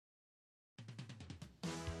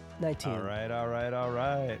19. All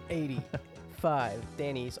right. 85.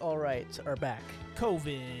 Danny's all rights are back.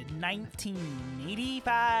 COVID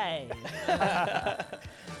 1985.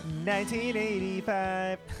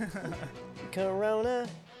 1985. Corona,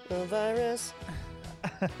 the virus,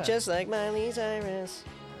 just like Miley Cyrus.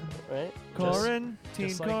 Right? Quarantine,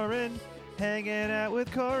 just like- Corin, hanging out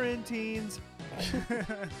with quarantines.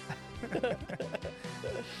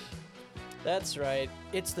 That's right.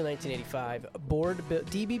 It's the 1985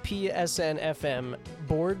 DBP SN-FM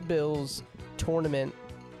Board Bills Tournament.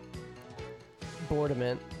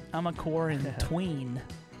 Boardament. I'm a tween.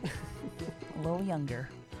 A little younger.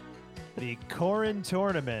 The Corin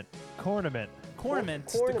Tournament. Cornament. Cornament.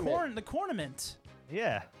 Cornament. The cornament.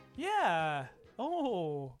 Yeah. Yeah.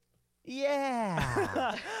 Oh.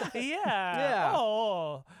 Yeah. Yeah. Yeah.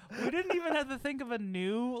 Oh. We didn't even have to think of a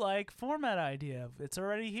new format idea. It's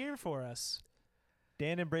already here for us.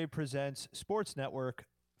 Dan and Brave presents Sports Network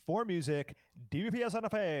for Music, DBPS on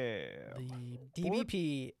FM. The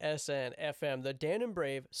DBP SN-FM, the Dan and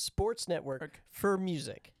Brave Sports Network for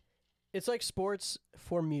music. It's like sports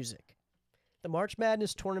for music. The March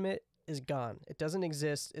Madness tournament is gone. It doesn't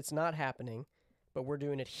exist. It's not happening, but we're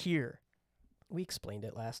doing it here. We explained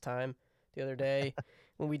it last time, the other day,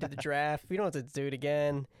 when we did the draft. We don't have to do it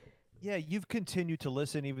again. Yeah, you've continued to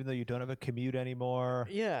listen even though you don't have a commute anymore.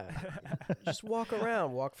 Yeah. Just walk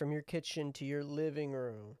around. Walk from your kitchen to your living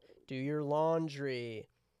room. Do your laundry.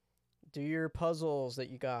 Do your puzzles that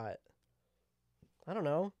you got. I don't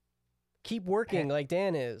know. Keep working like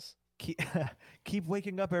Dan is. Keep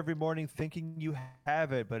waking up every morning thinking you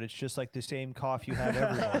have it, but it's just like the same cough you have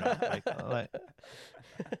every morning.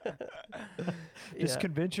 Just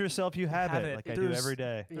convince yourself you have it, like I do every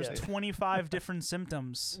day. There's 25 different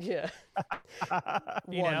symptoms. Yeah.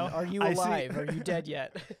 You One, know? are you I see- alive? Are you dead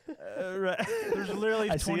yet? Right. There's literally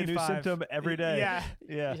I 25. see a new symptom every day. Yeah.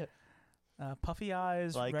 Yeah. Puffy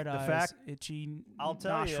eyes, Like red the eyes, fact- itchy I'll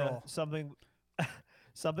tell nostril. you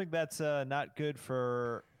something that's not good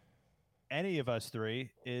for any of us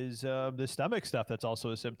three is the stomach stuff. That's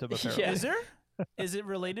also a symptom. Apparently. Yeah. Is there? Is it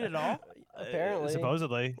related at all? Apparently.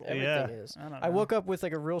 Supposedly. Everything Yeah. is. I don't I know. woke up with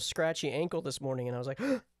like a real scratchy ankle this morning and I was like,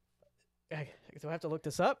 do I have to look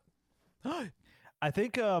this up? I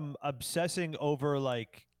think obsessing over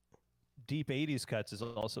like deep 80s cuts is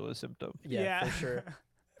also a symptom. Yeah, Yeah. for sure.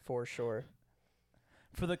 For sure.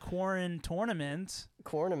 For the Quarren tournament,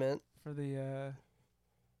 Cornament. for the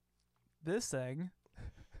this thing.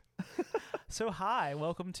 So hi,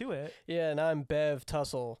 welcome to it. Yeah, and I'm Bev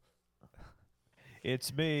Tussle.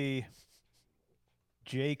 It's me,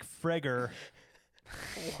 Jake Freger.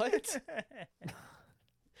 What?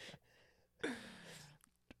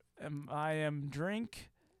 I am drink.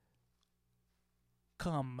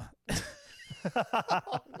 Come.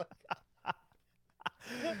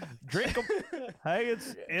 Drink 'em. Hey,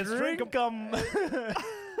 it's drink 'em. Come.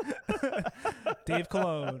 Dave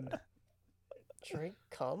Cologne. Drink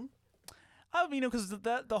cum? I mean, because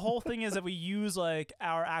the whole thing is that we use like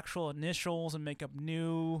our actual initials and make up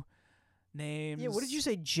new names. Yeah, what did you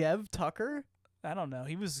say, Jev Tucker? I don't know.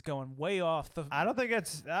 He was going way off the. I don't think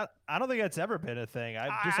that's ever been a thing.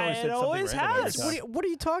 I've just always It said something always random every has. time. What are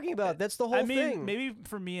you talking about? That's the whole I mean, thing. maybe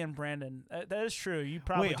for me and Brandon, that is true. You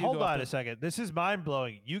probably Wait, do hold go off on the- a second. This is mind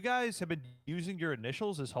blowing. You guys have been using your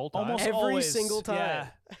initials this whole time. Almost Every always. single time. Yeah.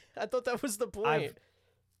 I thought that was the point.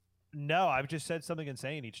 No, I've just said something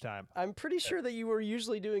insane each time. I'm pretty sure that you were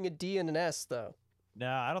usually doing a D and an S, though. No,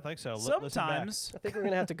 I don't think so. Listen back. Sometimes. I think we're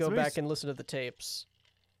going to have to go Somebody's- back and listen to the tapes.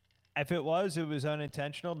 If it was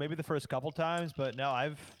unintentional. Maybe the first couple times, but no,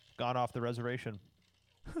 I've gone off the reservation.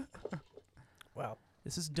 Wow.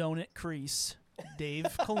 This is Donut Crease, Dave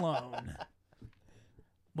Cologne.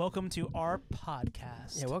 Welcome to our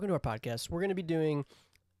podcast. Yeah, welcome to our podcast. We're going to be doing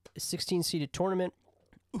a 16-seeded tournament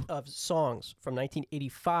of songs from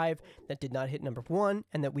 1985 that did not hit number one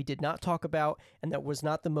and that we did not talk about and that was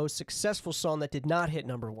not the most successful song that did not hit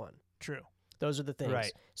number one. True. Those are the things.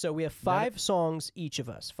 Right. So we have 5 songs each of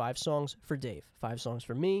us. 5 songs for Dave. 5 songs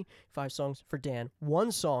for me. 5 songs for Dan.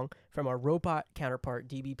 1 song from our robot counterpart,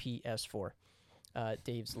 DBP S4.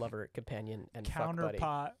 Dave's lover, companion, and fuck buddy.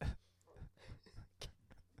 Counterpot.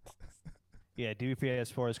 Yeah,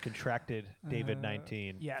 DBPS4 has contracted David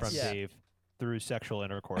 19 yes. from Yeah. Dave through sexual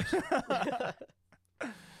intercourse.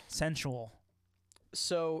 Sensual.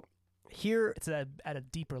 So here, It's at a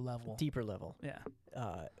deeper level. deeper level, Yeah.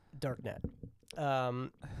 Darknet.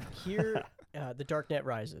 Here, the Darknet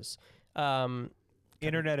rises.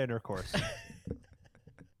 Internet intercourse.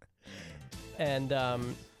 And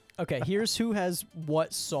okay, here's who has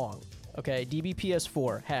what song. Okay,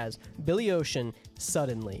 DBPS4 has Billy Ocean,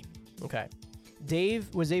 Suddenly. Okay,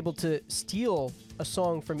 Dave was able to steal a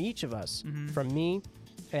song from each of us, from me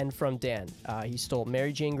and from Dan. He stole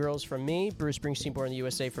Mary Jane Girls from me, Bruce Springsteen Born in the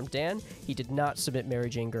USA from Dan. He did not submit Mary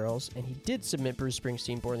Jane Girls, and he did submit Bruce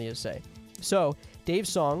Springsteen Born in the USA. So, Dave's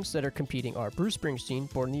songs that are competing are Bruce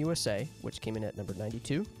Springsteen Born in the USA, which came in at number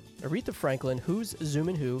 92. Aretha Franklin, Who's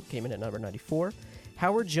Zoomin' Who, came in at number 94.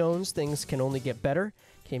 Howard Jones, Things Can Only Get Better,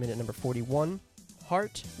 came in at number 41.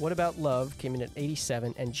 Heart, What About Love, came in at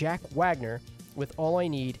 87. And Jack Wagner, with All I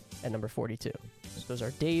Need, at number 42. So those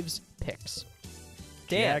are Dave's picks.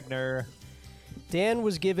 Dan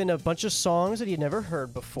was given a bunch of songs that he had never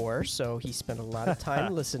heard before, so he spent a lot of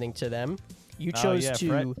time listening to them. You chose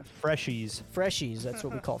Freshies. Freshies, that's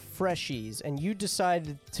what we call Freshies. And you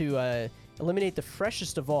decided to eliminate the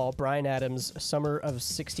freshest of all, Bryan Adams' Summer of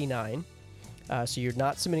 69. So you're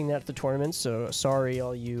not submitting that to the tournament, so sorry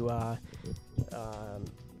all you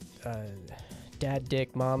dad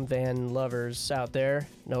dick, mom van lovers out there.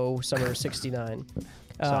 No Summer of 69.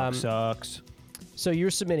 Song sucks. So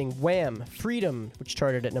you're submitting Wham! Freedom, which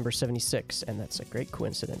charted at number 76, and that's a great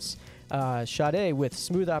coincidence. Sade with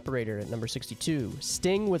Smooth Operator at number 62.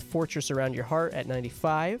 Sting with Fortress Around Your Heart at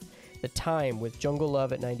 95. The Time with Jungle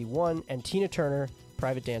Love at 91. And Tina Turner,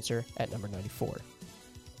 Private Dancer, at number 94.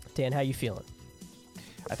 Dan, how you feeling?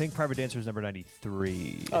 I think Private Dancer is number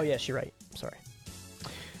 93. Oh, yes, you're right. Sorry.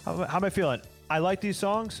 How am I feeling? I like these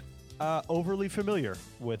songs. Overly familiar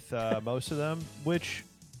with most of them, which,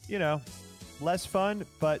 less fun,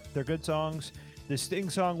 but they're good songs. The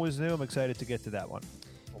Sting song was new. I'm excited to get to that one.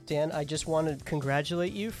 Dan, I just want to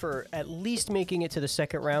congratulate you for at least making it to the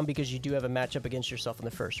second round because you do have a matchup against yourself in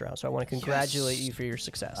the first round. So I want to congratulate you for your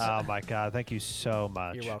success. Oh, my God. Thank you so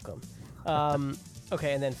much. You're welcome.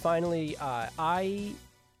 Okay, and then finally, I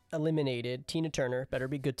eliminated Tina Turner, Better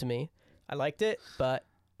Be Good to Me. I liked it, but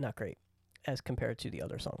not great as compared to the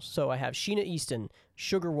other songs. So I have Sheena Easton,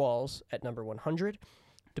 Sugar Walls at number 100.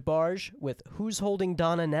 DeBarge with Who's Holding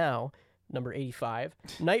Donna Now, number 85.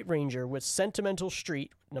 Night Ranger with Sentimental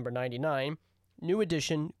Street, number 99. New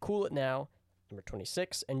Edition, Cool It Now, number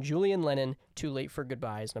 26. And Julian Lennon, Too Late for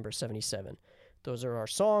Goodbyes, number 77. Those are our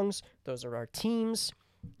songs. Those are our teams.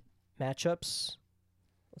 Matchups.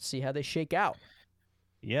 Let's see how they shake out.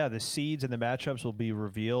 Yeah, the seeds and the matchups will be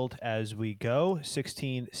revealed as we go.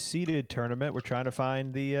 16-seeded tournament. We're trying to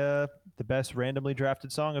find the best randomly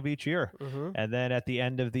drafted song of each year. And then at the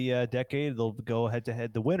end of the decade, they'll go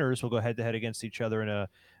head-to-head. The winners will go head-to-head against each other in a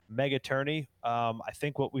mega tourney. I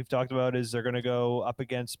think what we've talked about is they're going to go up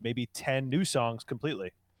against maybe 10 new songs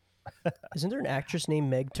completely. Isn't there an actress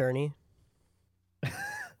named Meg Turney?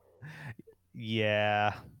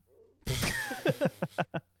 Yeah.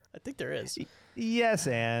 I think there is. Yes,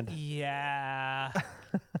 and. Yeah.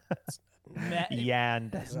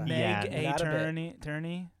 Yand. Meg Yand. A.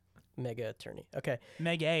 Turney. Mega attorney. Okay.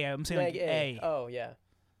 Meg A. I'm saying Meg like A. Oh, yeah.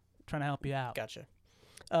 Trying to help you out. Gotcha.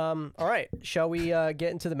 All right. Shall we get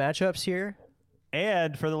into the matchups here?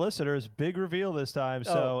 And for the listeners, big reveal this time.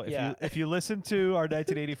 So if you listen to our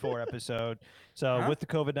 1984 episode, with the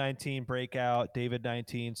COVID-19 breakout,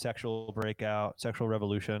 David-19 sexual breakout, sexual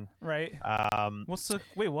revolution. Right.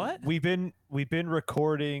 Wait, what? We've been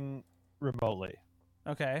recording remotely.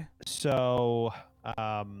 Okay. So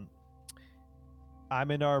I'm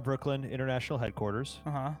in our Brooklyn International headquarters.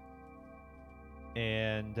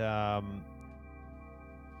 And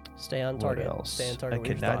stay on target. What else? Stay on target. I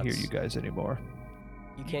cannot hear you guys anymore.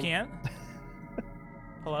 You You can't?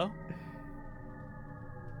 Hello?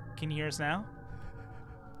 Can you hear us now?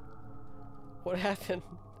 What happened?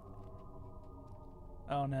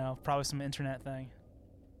 Oh no, probably some internet thing.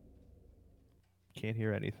 Can't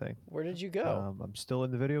hear anything. Where did you go? I'm still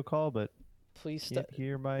in the video call, but Please can't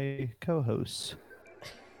hear my co-hosts.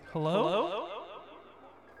 Hello?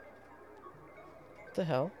 What the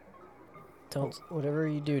hell? Don't. Whatever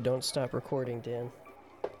you do, don't stop recording, Dan.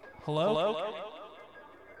 Hello?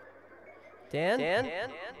 Dan?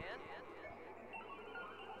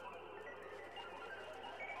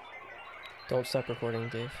 Don't stop recording,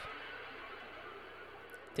 Dave.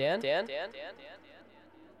 Dan? Dan?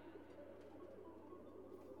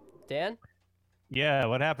 Yeah,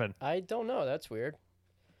 what happened? I don't know. That's weird.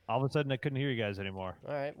 All of a sudden, I couldn't hear you guys anymore.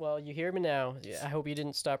 All right. Well, you hear me now. Yeah, I hope you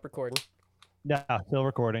didn't stop recording. No, still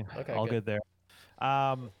recording. Okay, all good. good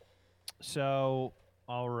there. So,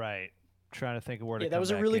 all right. Trying to think of where to Yeah, that come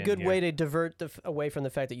was a back really in good here. way to divert away from the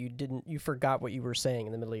fact that you forgot what you were saying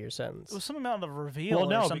in the middle of your sentence. It was something about the reveal Well,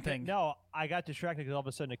 no, or something. no, I got distracted because all of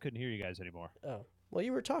a sudden I couldn't hear you guys anymore. Oh, well,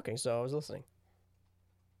 you were talking, so I was listening.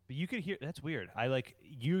 But you could hear. That's weird.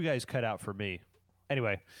 You guys cut out for me.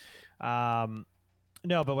 Anyway,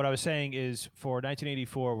 No, but what I was saying is for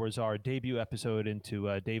 1984 was our debut episode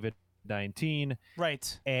into David 19,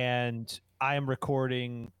 Right. and I am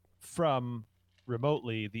recording from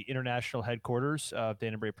remotely the international headquarters of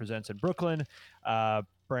Dan and Bray Presents in Brooklyn.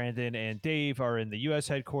 Brandon and Dave are in the U.S.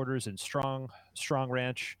 headquarters in Strong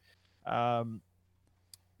Ranch,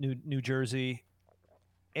 New Jersey,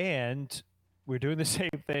 and we're doing the same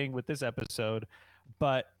thing with this episode,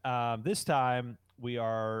 but this time we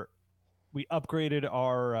upgraded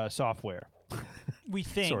our software. We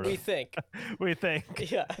think. Sort We of. think. We think.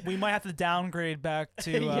 Yeah. We might have to downgrade back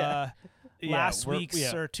to Yeah. last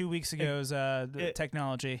week's or 2 weweeks ago's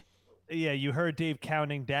technology. Yeah, you heard Dave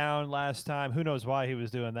counting down last time. Who knows why he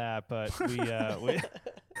was doing that, but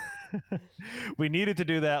we needed to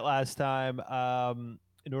do that last time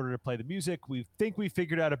in order to play the music. We think we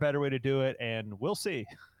figured out a better way to do it, and we'll see.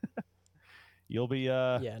 You'll be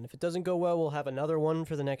Yeah, and if it doesn't go well, we'll have another one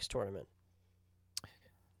for the next tournament.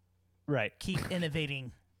 right. Keep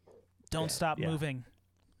innovating. Don't stop moving.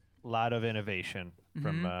 A lot of innovation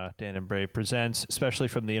from Mm-hmm. Dan and Bray Presents, especially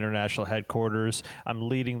from the international headquarters. I'm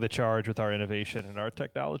leading the charge with our innovation and our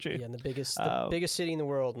technology. Yeah, and the biggest city in the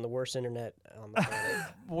world and the worst internet on the planet.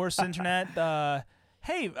 Worst internet.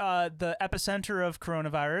 Hey, the epicenter of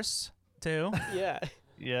coronavirus, too. Yeah.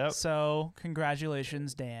 Yep. So,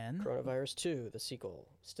 congratulations, Dan. Coronavirus 2, the sequel,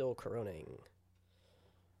 still coroning.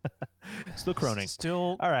 Still croning.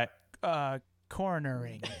 Still All right.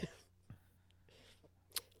 coronering.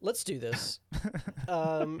 Let's do this.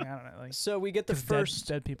 I don't know. Like, So we get the 'cause first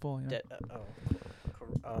dead people. You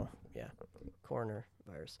know? yeah, coroner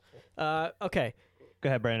virus. Okay, Go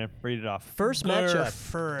ahead, Brandon. Read it off. first matchup: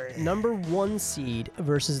 Furry. number 1 seed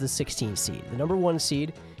versus the 16 seed. The number 1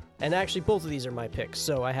 seed, and actually both of these are my picks.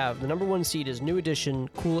 So I have the number 1 seed is New Edition,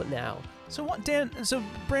 Cool It Now. So what, Dan? So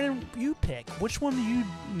Brandon, you pick. Which one do you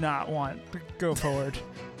not want to go forward?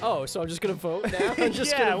 Oh, so I'm just gonna vote now. I'm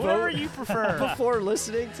just yeah, gonna whatever vote you prefer. before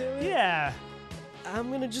listening to it. Yeah. I'm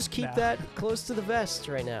gonna just keep Nah. that close to the vest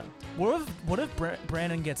right now. What if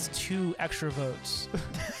Brandon gets 2 extra votes?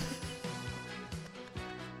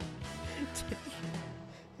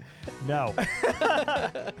 No.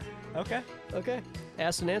 Okay. Okay,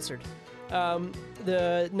 asked and answered.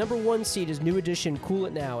 The number 1 seed is New Edition, Cool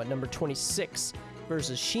It Now at number 26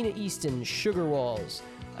 versus Sheena Easton, Sugar Walls,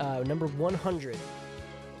 number 100.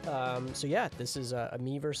 So yeah, this is a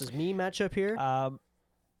me versus me matchup here.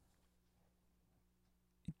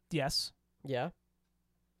 Yes. Yeah.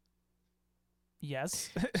 Yes.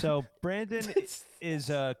 So Brandon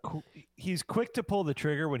is he's quick to pull the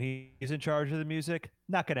trigger when he's in charge of the music.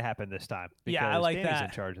 Not going to happen this time. Yeah, I because like Danny's that.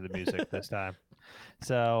 in charge of the music this time.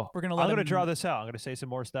 So We're gonna I'm let going to him- draw this out. I'm going to say some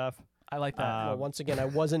more stuff. I like that. Well, once again, I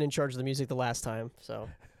wasn't in charge of the music the last time, so.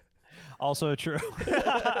 Also true.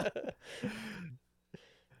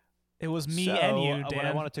 It was me So, and you, What I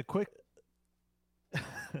Dan. wanted to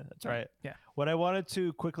That's right. Yeah. What I wanted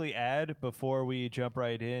to quickly add before we jump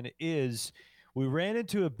right in is we ran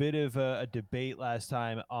into a bit of a debate last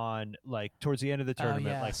time on like towards the end of the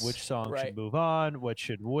tournament, like yes. which song Right. should move on, what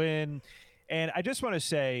should win. And I just want to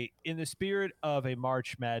say, in the spirit of a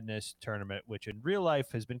March Madness tournament, which in real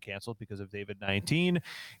life has been canceled because of David 19,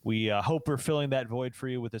 we hope we're filling that void for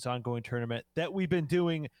you with this ongoing tournament that we've been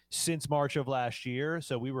doing since March of last year.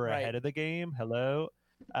 So we were Right. ahead of the game. Hello.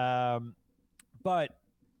 But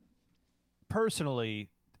personally,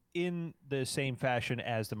 in the same fashion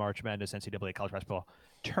as the March Madness NCAA college basketball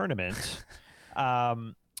tournament,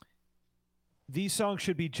 these songs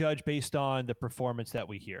should be judged based on the performance that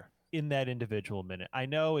we hear in that individual minute. I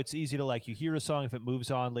know it's easy to you hear a song if it moves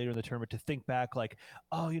on later in the tournament to think back like,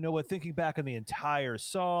 oh, you know what, thinking back on the entire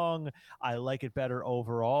song, I like it better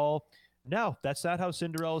overall. No, that's not how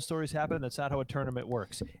Cinderella stories happen. That's not how a tournament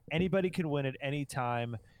works. Anybody can win at any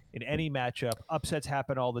time in any matchup. Upsets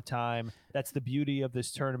happen all the time. That's the beauty of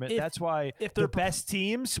this tournament. That's why if the they're best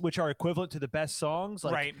teams, which are equivalent to the best songs,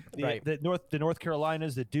 like Right. the North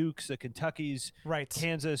Carolinas, the Dukes, the Kentuckys, Right.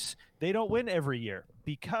 Kansas, they don't win every year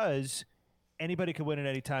because anybody can win at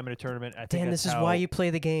any time in a tournament. I think Dan, that's this is how- why you play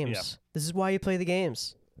the games. This is why you play the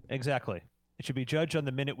games. Exactly. It should be judged on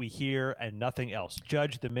the minute we hear and nothing else.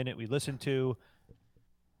 Judge the minute we listen to.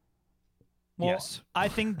 Well, Yes. I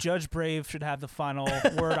think Judge Brave should have the final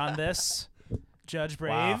word on this. Judge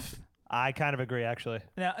Brave. Wow. I kind of agree, actually.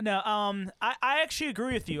 No, I actually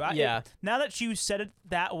agree with you. Yeah. Now that you said it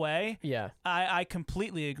that way, Yeah. I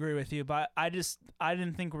completely agree with you. But I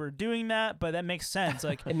didn't think we were doing that. But that makes sense.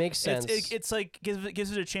 Like It makes sense. It's like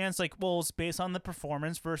gives it a chance. Like, well, it's based on the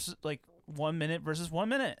performance versus like 1 minute versus 1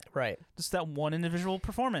 minute. Right. Just that one individual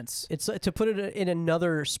performance. It's to put it in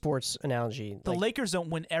another sports analogy. The Lakers don't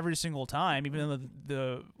win every single time, even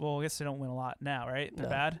though well, I guess they don't win a lot now, right? They're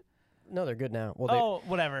bad. No, they're good now. Well,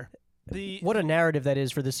 whatever. What a narrative that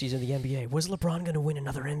is for this season of the NBA. Was LeBron going to win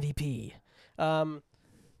another MVP?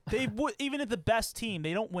 They would, even at the best team,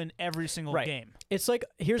 they don't win every single game. It's like,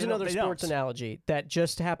 here's another sports analogy that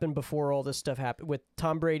just happened before all this stuff happened with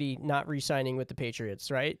Tom Brady not re-signing with the Patriots,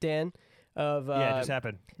 right, Dan? It just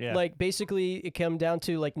happened. Yeah. Like, basically, it came down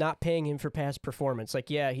to, like, not paying him for past performance. Like,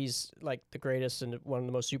 yeah, he's, like, the greatest and one of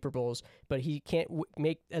the most Super Bowls, but he can't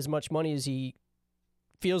make as much money as he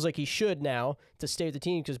feels like he should now to stay with the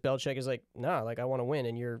team because Belichick is like, nah, like, I want to win,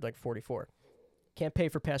 and you're, like, 44. Can't pay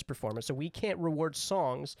for past performance, so we can't reward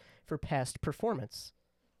songs for past performance.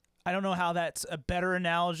 I don't know how that's a better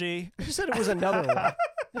analogy. I just said it was another one.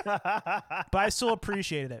 But I still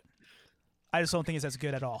appreciated it. I just don't think it's as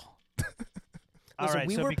good at all. Listen,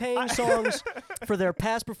 we were paying songs for their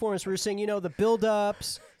past performance. We were saying, the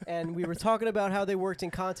build-ups, and we were talking about how they worked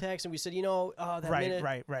in context, and we said, that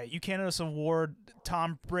minute. Right. You can't just award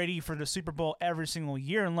Tom Brady for the Super Bowl every single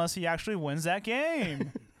year unless he actually wins that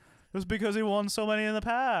game. Just because he won so many in the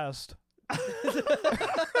past. I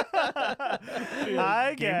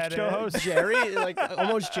get it. Show host Jerry, like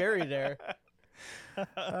almost Jerry there.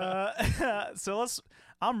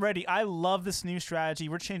 I'm ready. I love this new strategy.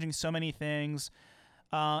 We're changing so many things.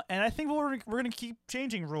 And I think we're going to keep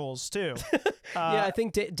changing rules, too. Yeah, I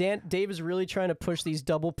think Dave is really trying to push these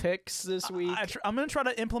double picks this week. I'm going to try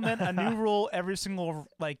to implement a new rule every single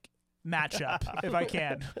matchup, if I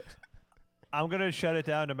can. I'm going to shut it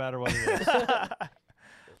down no matter what it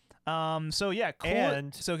is. So, yeah.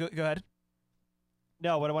 Cool. So, go ahead.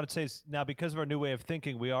 No, what I want to say is now because of our new way of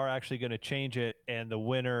thinking, we are actually going to change it, and the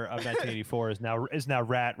winner of 1984 is now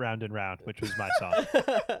Rat Round and Round, which was my song.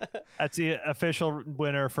 That's the official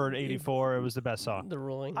winner for 84. It was the best song. The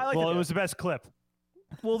ruling. It was the best clip.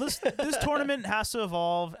 Well, this tournament has to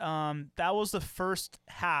evolve. That was the first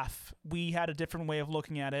half. We had a different way of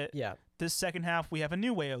looking at it. Yeah. This second half, we have a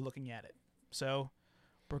new way of looking at it. So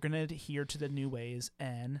we're going to adhere to the new ways,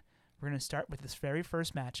 and we're going to start with this very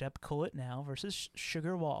first matchup, Cool It Now versus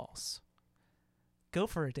Sugar Walls. Go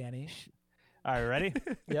for it, Danny. All right, ready?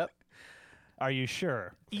 Yep. Are you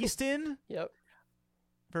sure? Easton? Yep.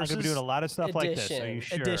 Versus I'm going to be doing a lot of stuff like this. Are you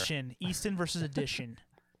sure? Edition. Easton versus Edition.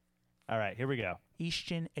 All right, here we go.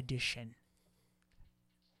 Easton Edition.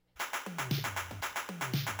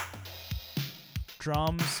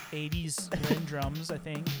 Drums, 80s Lynn drums, I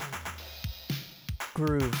think.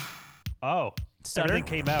 Groove. Oh. Stutter?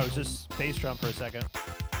 Everything came out. It was just bass drum for a second.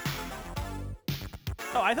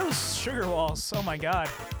 Oh, I thought it was Sugar Walls. Oh, my God.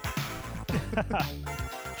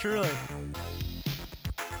 Truly.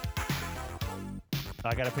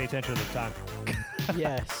 I got to pay attention to the time.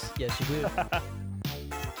 Yes, you do.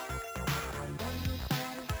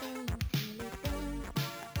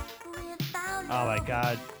 Oh, my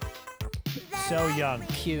God. So young.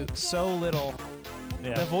 Cute. So little.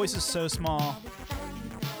 Yeah. The voice is so small.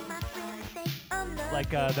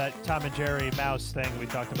 Like that Tom and Jerry mouse thing we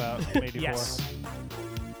talked about in 84. Yes.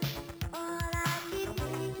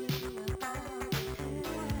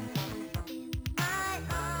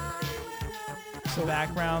 So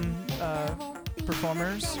background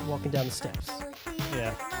performers. Walking down the steps.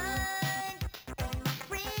 Yeah.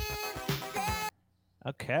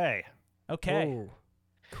 Okay. Okay. Whoa.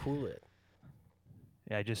 Cool it.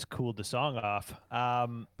 Yeah, I just cooled the song off.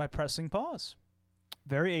 By pressing pause.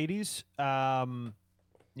 Very 80s.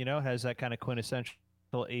 Has that kind of quintessential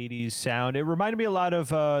 80s sound. It reminded me a lot of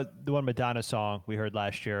the one Madonna song we heard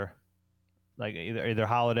last year. Like either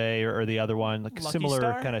Holiday or the other one. Like Lucky similar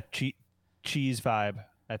Star? kind of cheese vibe,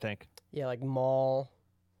 I think. Yeah, like mall.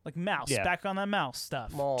 Like mouse. Yeah. Back on that mouse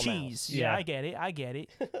stuff. Mall Cheese. mouse. Yeah, Yeah. I get it.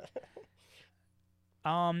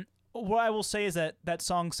 What I will say is that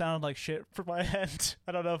song sounded like shit for my end.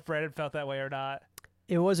 I don't know if Brandon felt that way or not.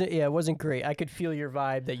 It wasn't great. I could feel your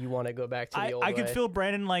vibe that you want to go back to the old I could way. feel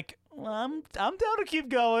Brandon like, well, I'm down to keep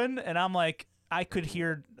going, and I'm like, I could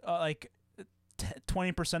hear 20%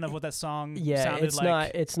 of what that song sounded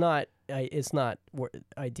like. It's not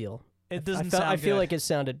ideal. It doesn't I sound feel good. like it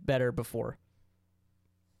sounded better before.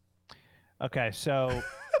 Okay, so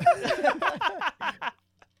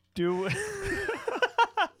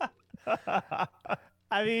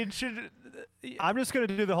I mean, I'm just going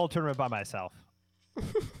to do the whole tournament by myself.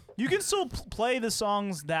 you can still play the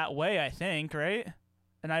songs that way, I think, right?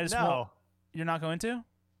 And I just won't. You're not going to?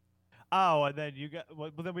 Oh, and then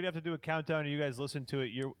then we'd have to do a countdown and you guys listen to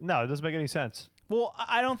it. No, it doesn't make any sense. Well,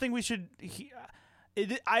 I don't think we should.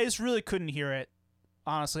 I just really couldn't hear it.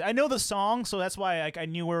 honestly. I know the song, so that's why like I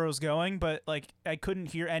knew where it was going, but like I couldn't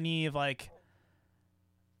hear any of like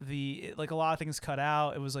a lot of things cut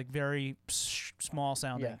out. It was like very small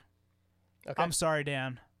sounding. Yeah. Okay. I'm sorry,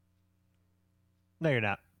 Dan. No, you're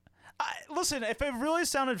not. Listen, if it really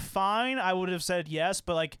sounded fine, I would have said yes,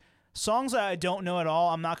 but like songs that I don't know at all,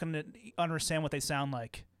 I'm not going to understand what they sound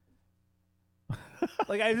like.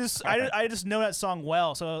 Like I just know that song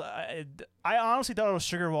well, so I honestly thought it was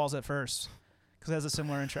Sugar Walls at first because it has a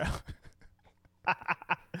similar intro. All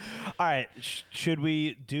right, should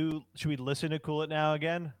we listen to Cool It Now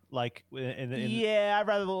again? Like Yeah, I'd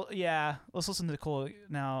rather. Yeah, let's listen to Cool It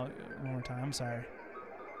Now one more time. I'm sorry.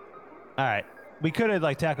 All right, we could have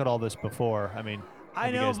like tackled all this before. I mean,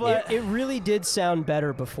 I know, but it really did sound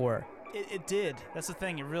better before. it did. That's the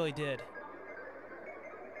thing. It really did.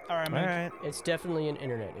 All right, all right. It's definitely an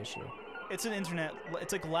internet issue. It's an internet.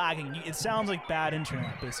 It's like lagging. It sounds like bad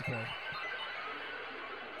internet, basically,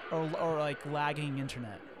 or like lagging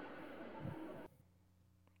internet.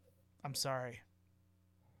 I'm sorry.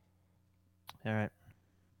 All right.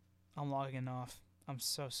 I'm logging off. I'm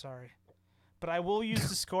so sorry, but I will use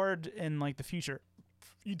Discord in like the future.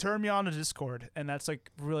 You turn me on to Discord, and that's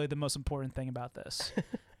like really the most important thing about this.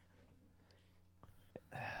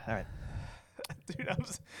 All right. Dude,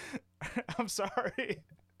 I'm sorry.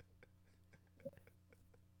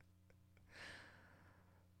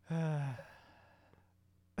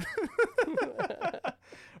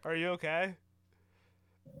 Are you okay?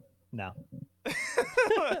 No.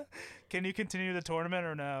 Can you continue the tournament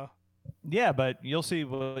or no? Yeah, but you'll see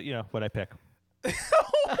what I pick.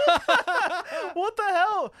 What the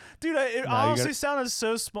hell? Dude, it No, honestly sounded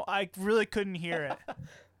so small. I really couldn't hear it.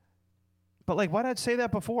 But like, why not say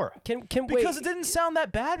that before? Can Because wait. it didn't sound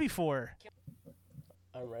that bad before.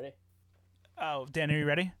 I'm ready. Oh, Dan, are you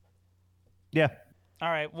ready? Yeah. All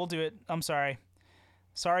right, we'll do it. I'm sorry.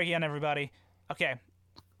 Sorry again, everybody. Okay.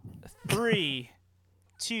 3,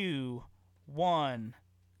 2, 1,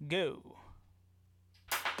 go.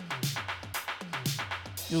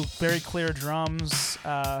 Ooh, very clear drums,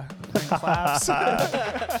 and claps.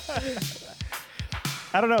 I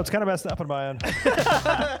don't know. It's kind of messed up on my end.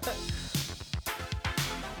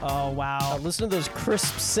 Oh, wow. Listen to those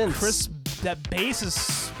crisp synths. That bass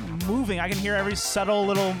is moving. I can hear every subtle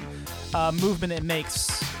little movement it makes.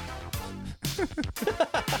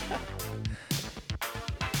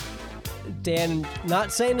 Dan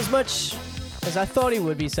not saying as much as I thought he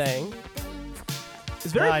would be saying. It's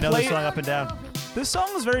very I know this song up and down. This song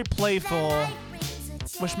is very playful,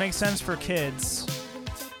 which makes sense for kids.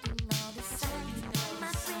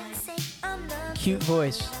 Cute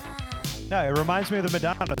voice. No, it reminds me of the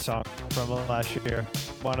Madonna song from last year.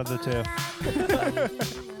 One of the two.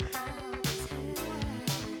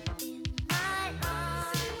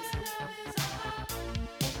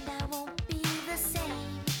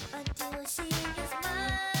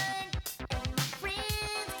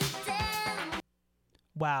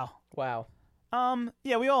 Wow. Wow.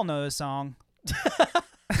 Yeah, we all know this song.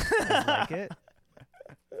 Like it?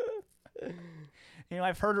 You know,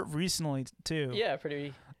 I've heard it recently too. Yeah,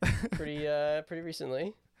 pretty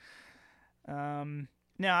recently. No,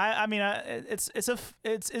 I mean, is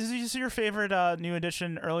this your favorite New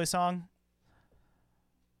Edition early song?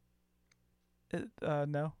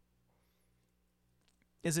 No.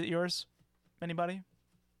 Is it yours? Anybody?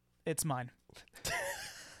 It's mine.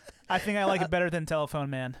 I think I like it better than Telephone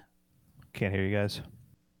Man. Can't hear you guys.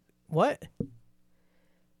 What?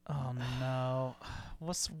 Oh no.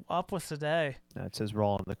 What's up with today? It says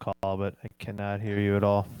roll on the call, but I cannot hear you at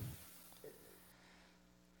all.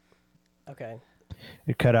 Okay.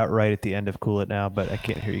 It cut out right at the end of Cool It Now, but I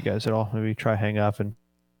can't hear you guys at all. Maybe try hang up and...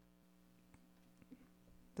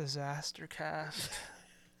 Disaster cast.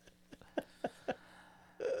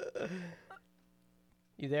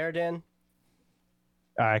 You there, Dan?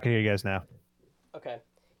 All right, I can hear you guys now. Okay.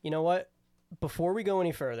 You know what? Before we go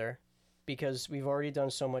any further, because we've already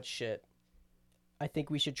done so much shit, I think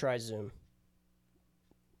we should try Zoom.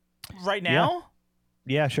 Right now?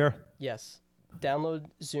 Yeah, sure. Yes. Download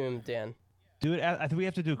Zoom, Dan. Do it. I think we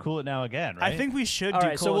have to do Cool It Now again, right? I think we should All do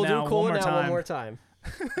right, Cool so we'll It Now do Cool one It more Now time. one more time.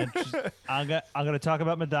 And I'm gonna talk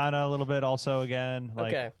about Madonna a little bit also again.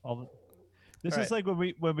 Like, Okay. This All is right.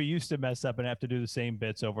 like when we used to mess up and have to do the same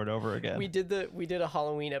bits over and over again. We did a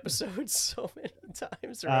Halloween episode so many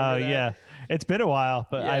times. Oh Remember that? yeah, it's been a while,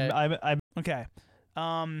 but Yeah. I'm Okay.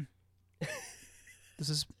 Does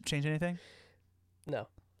this change anything? No.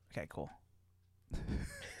 Okay, cool.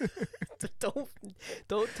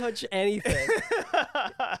 Don't touch anything.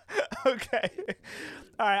 Okay.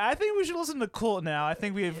 All right, I think we should listen to Cool It Now. I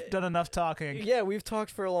think we've done enough talking. Yeah, we've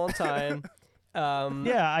talked for a long time.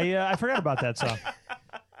 Yeah, I forgot about that song.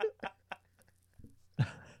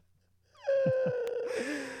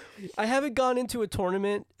 I haven't gone into a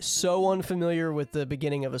tournament so unfamiliar with the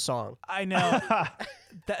beginning of a song. I know.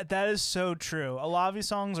 That is so true. A lot of these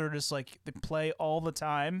songs are just like they play all the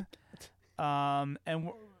time,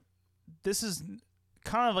 this is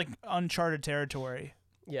kind of like uncharted territory.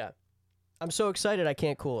 Yeah. I'm so excited I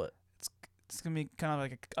can't cool it. It's gonna be kind of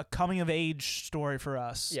like a coming of age story for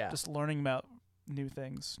us. Yeah. Just learning about new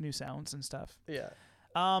things, new sounds and stuff. Yeah.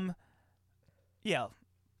 Yeah.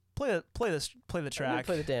 Play the I'm gonna track.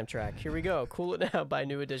 play the damn track. Here we go. Cool It Now by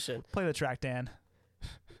New Edition. Play the track, Dan.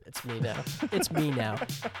 It's me now. It's me now.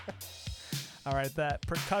 All right, that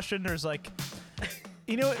percussion. There's like,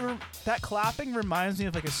 that clapping reminds me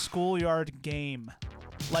of like a schoolyard game,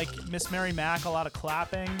 like Miss Mary Mac. A lot of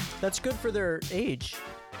clapping. That's good for their age.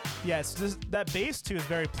 Yeah, that bass too is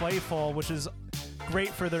very playful, which is great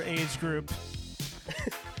for their age group.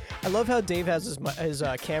 I love how Dave has his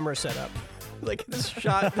camera set up. Like this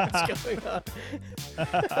shot that's going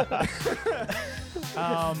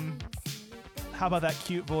on. How about that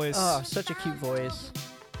cute voice? Oh, such a cute voice.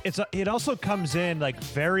 It also comes in like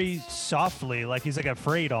very softly, like he's like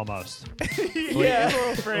afraid almost. Yeah, a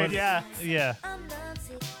little afraid. Yeah. Yeah.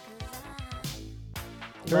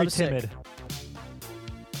 Very Lovesick. timid.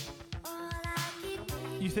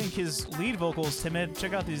 You think his lead vocal is timid?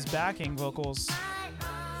 Check out these backing vocals.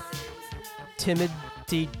 Timid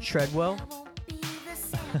D. Treadwell.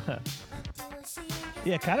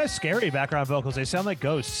 Yeah, kind of scary background vocals. They sound like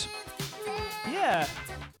ghosts. Yeah.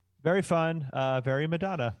 Very fun. Very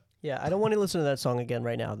Madonna. Yeah, I don't want to listen to that song again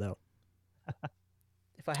right now, though.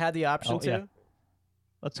 If I had the option to. Yeah.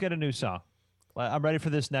 Let's get a new song. I'm ready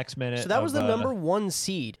for this next minute. So that was the of, number 1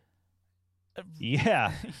 seed.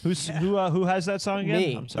 Yeah. Who has that song again?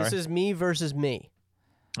 Me. I'm sorry. This is me versus me.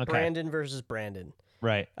 Okay. Brandon versus Brandon.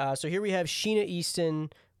 Right. So here we have Sheena Easton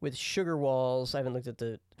with Sugar Walls. I haven't looked at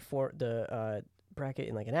the bracket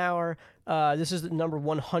in like an hour. This is the number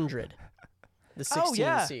 100. The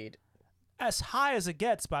 16 seed. As high as it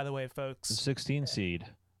gets, by the way, folks. The 16 seed.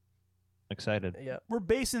 Excited. Yeah. We're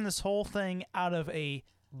basing this whole thing out of a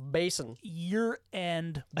Basin.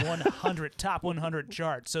 year-end 100 top 100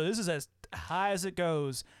 chart. So this is as high as it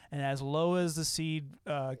goes and as low as the seed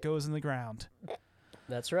goes in the ground.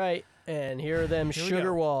 That's right. And here are them Here we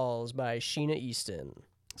Sugar go. Walls by Sheena Easton.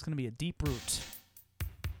 It's going to be a deep root.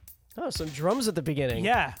 Oh, some drums at the beginning.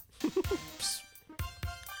 Yeah.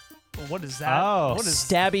 Well, what is that? Oh. What is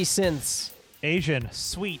Stabby synths. Asian.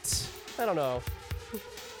 sweet? I don't know.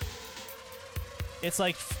 It's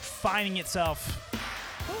like finding itself.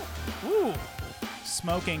 Ooh.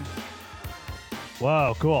 Smoking.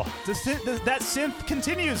 Whoa, cool. That synth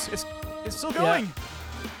continues. It's still going.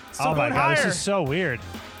 It's still Oh my going god, higher. this is so weird.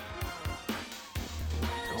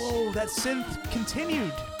 Oh, that synth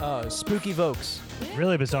continued. Oh, Spooky Vokes.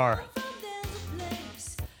 Really bizarre.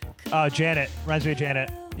 Oh, Janet. Reminds me of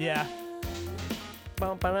Janet. Yeah.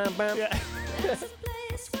 Bum, ba-dum, bum. Yeah.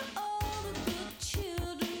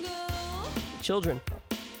 Children.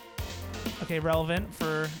 Okay, relevant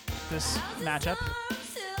for this matchup.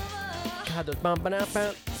 God, those bum, ba-dum,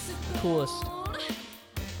 bum. Coolest.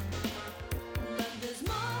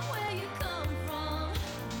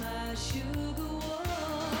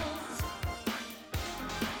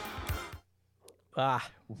 Ah,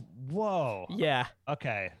 Whoa. yeah.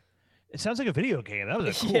 Okay. It sounds like a video game. That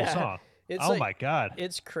was a cool Yeah. song. It's Oh like- my god.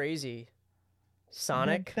 It's crazy.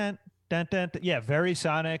 Sonic. Dun, dun, dun, dun. Yeah, very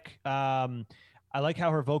Sonic. I like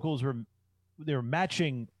how her vocals were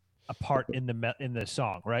matching a part in the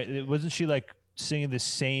song, right? Wasn't she like singing the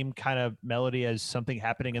same kind of melody as something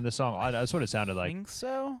happening in the song? That's what it sounded like. Think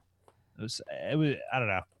so? It was I don't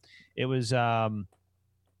know. It was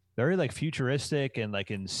very like futuristic and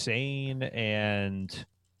like insane, and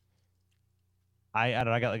I don't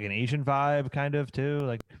know, I got like an Asian vibe kind of too,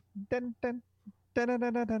 like dun, dun, dun, dun,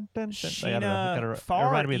 dun, dun, dun, dun. I don't know, Sheena kinda Far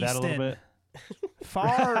reminded me of that a little Easton. bit.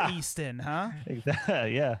 Far Easton, huh?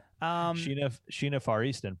 Yeah. Um, Sheena Far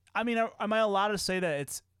Easton. I mean, am I allowed to say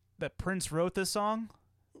that Prince wrote this song?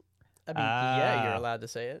 I mean, yeah, you're Ah. allowed to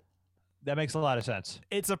say it. That makes a lot of sense.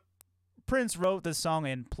 Prince wrote this song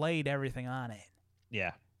and played everything on it,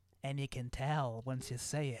 Yeah. and you can tell once you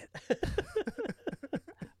say it.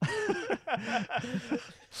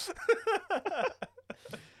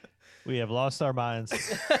 We have lost our minds.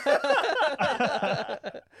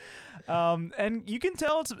 And you can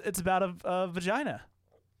tell it's about a vagina.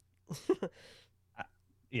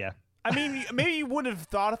 Yeah. I mean, maybe you wouldn't have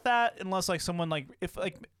thought of that unless like someone like if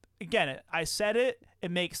like again I said it, it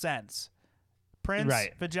makes sense. Prince,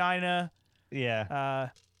 Right. vagina. Yeah.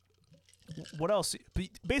 What else?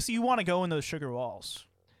 Basically, you want to go in those sugar walls.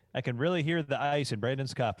 I can really hear the ice in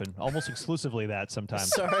Brandon's cup, and almost exclusively that sometimes.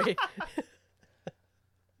 Sorry.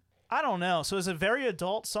 I don't know. So it's a very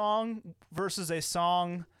adult song versus a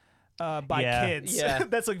song by Yeah. kids. Yeah.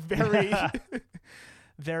 That's like very,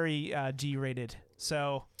 very G-rated.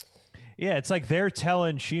 So Yeah, it's like they're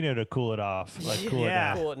telling Sheena to cool it off. Like, cool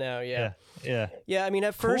Yeah. it down. Cool it now, yeah. Yeah. Yeah, I mean,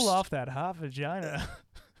 at first, cool off that hot vagina.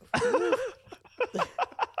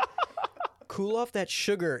 cool off that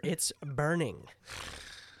sugar. It's burning.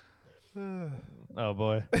 Oh,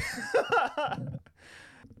 boy.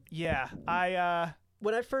 Yeah,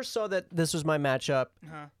 When I first saw that this was my matchup,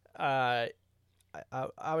 uh-huh.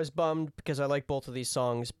 I was bummed because I like both of these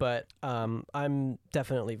songs, but I'm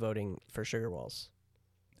definitely voting for Sugar Walls.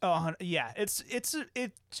 Oh yeah, it's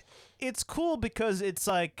cool because it's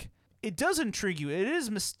like it does intrigue you. It is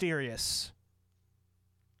mysterious.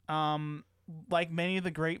 Like many of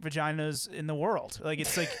the great vaginas in the world. Like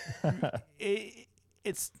it's like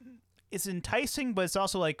it's enticing, but it's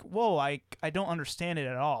also like, whoa, I don't understand it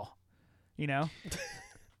at all. You know?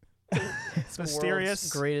 It's mysterious.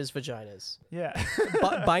 World's greatest vaginas. Yeah.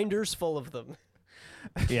 Binders full of them.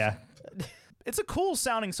 Yeah. It's a cool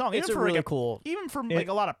sounding song. It's even a for really like cool. even for like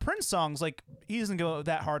a lot of Prince songs, like he doesn't go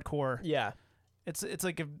that hardcore. Yeah. It's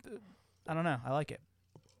like I don't know. I like it.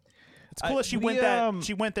 It's cool that she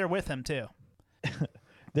went there with him too.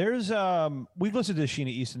 There's we've listened to Sheena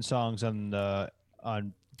Easton songs on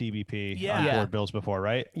DBP Yeah. on Yeah. Board Bills before,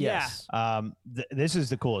 right? Yes. This is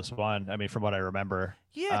the coolest one. I mean, from what I remember.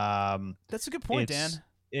 Yeah. That's a good point, Dan.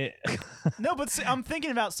 No, but I'm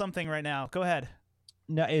thinking about something right now. Go ahead.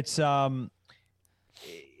 No, it's going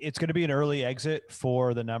to be an early exit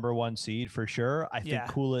for the number 1 seed for sure. I think Yeah.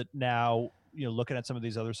 Cool It Now, looking at some of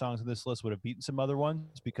these other songs on this list would have beaten some other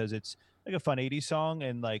ones because it's like a fun 80s song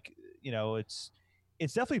and like, it's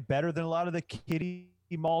definitely better than a lot of the Kiddie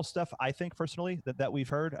Mall stuff, I think personally that we've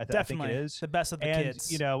heard. I think it is the best of the and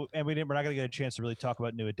kids. and we're not going to get a chance to really talk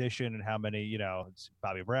about New Edition and how many it's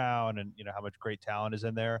Bobby Brown and how much great talent is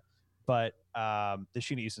in there. But the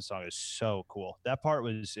Sheena Easton song is so cool. That part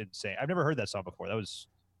was insane. I've never heard that song before. That was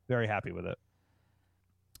very happy with it.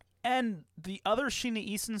 And the other Sheena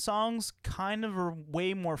Easton songs kind of are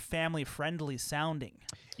way more family friendly sounding.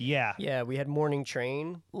 Yeah. Yeah, we had Morning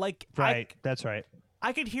Train. Like Right. That's right.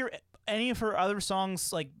 I could hear any of her other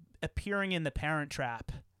songs like appearing in The Parent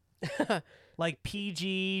Trap. Like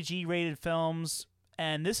PG, G-rated films,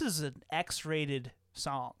 and this is an X-rated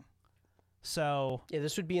song. So Yeah,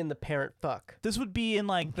 this would be in The Parent Fuck. this would be in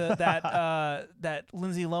like that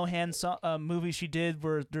Lindsay Lohan movie she did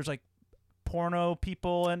where there's like porno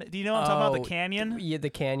people and do you know what I'm talking about? The Canyon? Yeah, The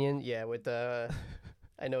Canyon. Yeah, with the.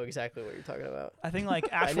 I know exactly what you're talking about. I think like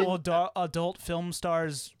actual adult film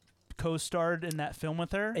stars co-starred in that film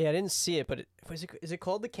with her. Yeah, I didn't see it, but is it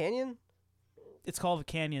called The Canyon? It's called The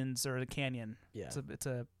Canyons or The Canyon. Yeah. It's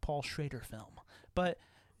a Paul Schrader film. But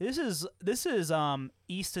this is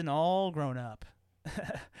Easton all grown up.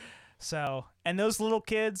 So, and those little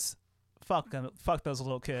kids, fuck them. Fuck those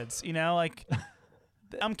little kids. Like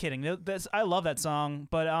I'm kidding. I love that song,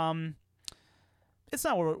 but it's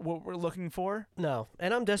not what we're looking for. No,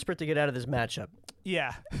 and I'm desperate to get out of this matchup.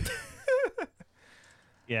 Yeah.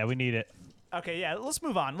 Yeah, we need it. Okay, yeah, let's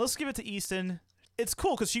move on. Let's give it to Easton. It's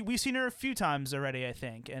cool because we've seen her a few times already, I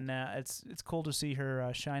think, and it's cool to see her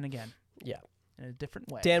shine again. Yeah. In a different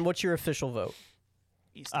way. Dan, what's your official vote?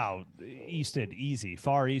 Easton. Oh, Easton, easy,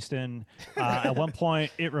 far Easton. At one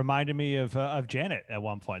point, it reminded me of Janet. At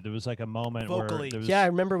one point, there was like a moment Vocally. where there was, Yeah, I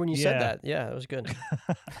remember when you said Yeah. that. Yeah, that was good.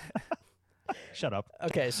 Shut up.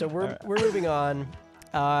 Okay, so we're moving on.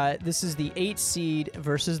 This is the 8 seed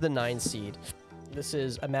versus the 9 seed. This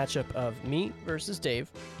is a matchup of me versus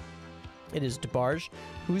Dave. It is DeBarge,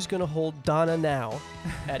 who's going to hold Donna Now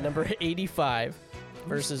at number 85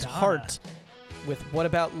 versus Donna? Heart with What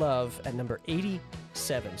About Love at number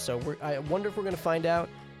 87. So I wonder if we're going to find out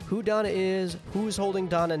who Donna is, who's holding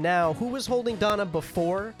Donna now, who was holding Donna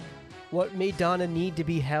before, what made Donna need to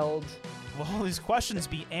be held. Will all these questions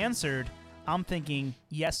be answered? I'm thinking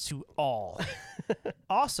yes to all.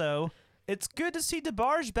 Also, it's good to see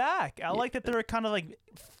DeBarge back. I like that they're kind of like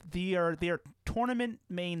they are tournament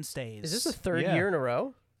mainstays. Is this the third Yeah. year in a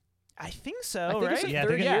row? I think so, I think right? it's the Yeah, I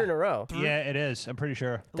third think year in a row. Yeah, it is. I'm pretty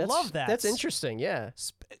sure. Love that. That's interesting. Yeah.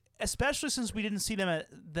 Especially since we didn't see them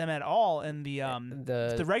at all in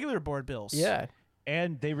the regular board bills. Yeah.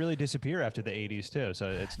 And they really disappear after the 80s too. So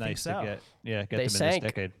it's think nice so. to get They them sank. in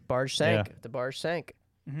this decade. Barge sank. The barge sank.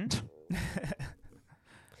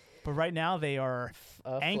 But right now they are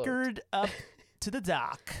Afloat. anchored up to the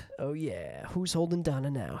dock. Oh yeah. Who's holding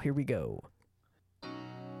Donna now? Here we go.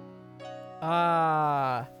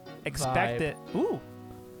 Ah. Expect Vibe. it. Ooh,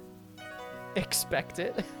 Expect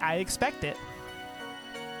it. I expect it.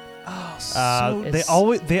 Oh, so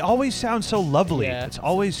They always sound so lovely. Yeah. It's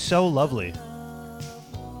always so lovely.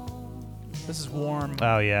 this is warm.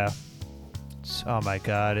 Oh yeah. Oh my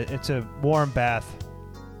God, it's a warm bath.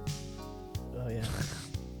 Oh yeah.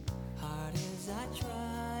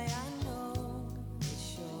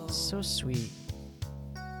 So sweet.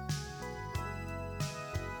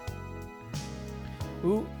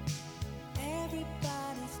 Ooh.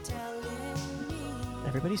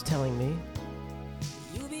 Everybody's telling me.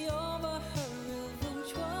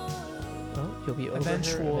 Oh, you'll be over her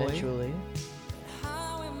Eventually. eventually.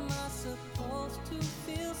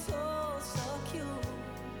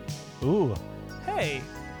 Ooh. Hey,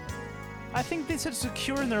 I think they said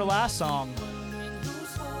secure in their last song.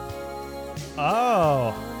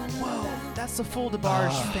 Oh. Whoa, that's the full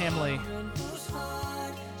DeBarge family.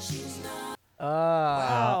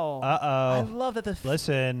 Wow. I Uh-oh. love that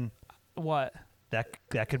Listen, what?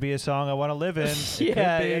 that could be a song I want to live in. It could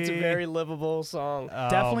Yeah, be. it's a very livable song. Oh,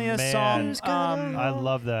 Definitely a man. song. I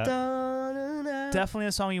love that. Definitely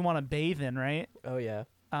a song you want to bathe in, right? Oh yeah.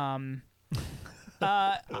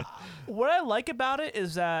 What I like about it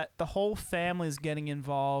is that the whole family is getting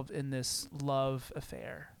involved in this love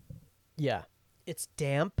affair. Yeah. It's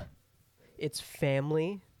damp. It's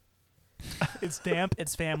family. It's damp.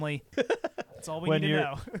 It's family. That's all we When need to you're-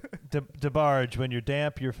 know. DeBarge, when you're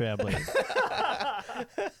damp, your family.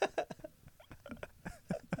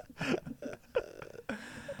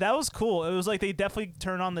 That was cool. It was like they definitely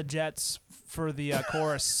turned on the Jets for the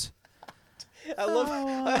chorus. I love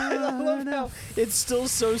I love how it's still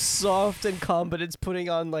so soft and calm, but it's putting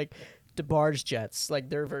on like DeBarge Jets. Like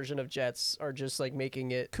their version of Jets are just like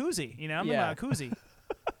making it. Koozie, you know, I'm Yeah. about koozie.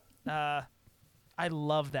 I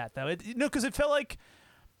love that though. Because it felt like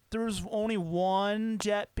there was only one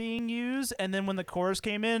jet being used, and then when the chorus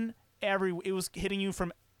came in, it was hitting you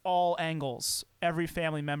from all angles. Every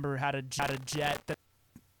family member had a jet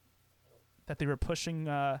that they were pushing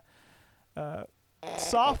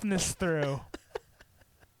softness through.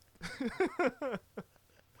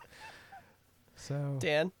 So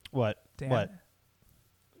Dan, What? Dan, What?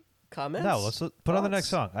 comments? No, let's put on the next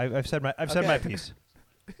song. I've said my Okay. piece.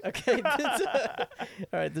 Okay. All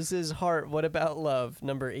right. This is Heart. What about love?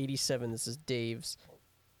 Number 87. This is Dave's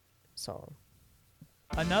song.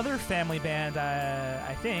 Another family band,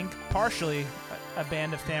 I think, partially a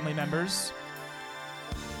band of family members.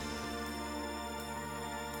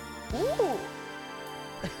 Ooh.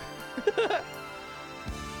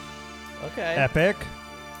 Okay. Epic.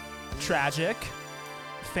 Tragic,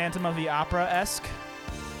 Phantom of the Opera-esque.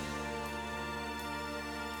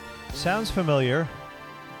 Sounds familiar.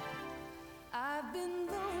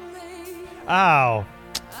 Ow.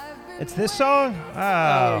 It's this song? Oh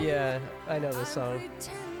Oh. yeah, I know this song.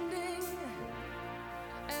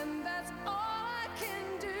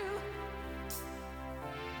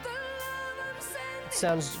 It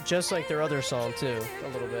sounds just like their other song too, a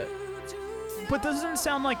little bit. But doesn't it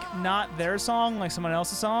sound like not their song, like someone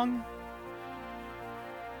else's song?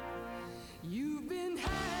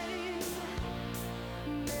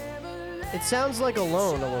 It sounds like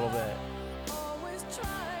Alone a little bit.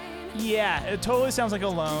 Yeah, it totally sounds like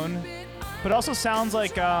Alone, but also sounds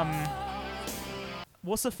like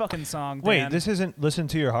what's the fucking song? Wait, Dan? this isn't Listen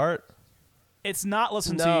to Your Heart? It's not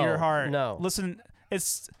Listen to No, Your Heart. no. Listen,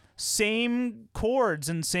 it's same chords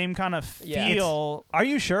and same kind of Yeah. feel. Are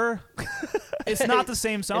you sure? It's not the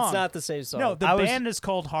same song. It's not the same song. No, the I was- band is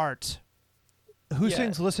called Heart. Who Yeah.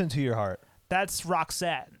 sings Listen to Your Heart? That's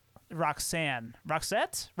Roxette. Roxanne.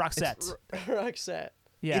 Roxette? Roxette. Roxette.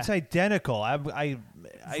 Yeah. It's identical. I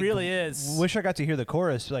really is. Wish I got to hear the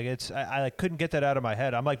chorus. Like I like, couldn't get that out of my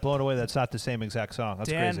head. I'm like blown away. That's not the same exact song. That's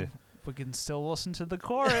Dan, crazy. we can still listen to the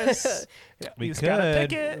chorus. We just gotta pick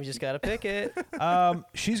could. it. We just gotta pick it.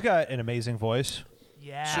 She's got an amazing voice.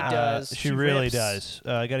 Yeah. She does. She She really rips. does.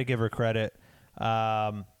 I got to give her credit.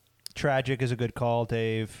 Tragic is a good call,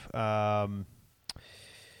 Dave.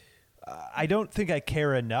 I don't think I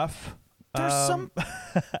care enough. There's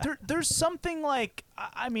there's something like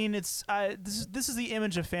I mean it's this is the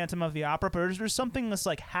image of Phantom of the Opera, but there's something that's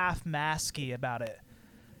like half masky about it,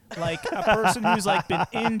 like a person who's like been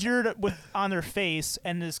injured on their face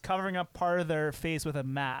and is covering up part of their face with a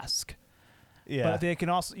mask. Yeah. But you can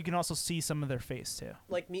also see some of their face too.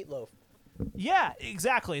 Like Meatloaf. Yeah,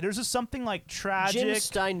 exactly. There's just something like tragic, Jim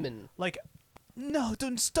Steinman. like no,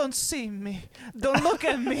 don't see me, don't look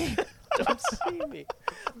at me. Don't see me.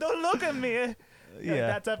 Don't look at me.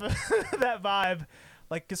 Yeah. That type of that vibe,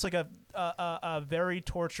 like it's like a very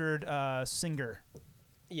tortured singer.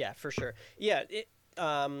 Yeah, for sure. Yeah,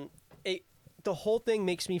 the whole thing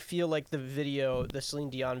makes me feel like the Celine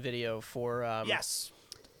Dion video for Yes.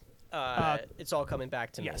 It's All Coming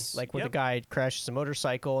Back to Me. Yes. Like where Yep. the guy crashes a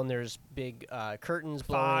motorcycle and there's big curtains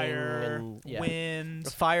blowing Fire, and wind,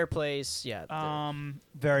 the fireplace. Yeah,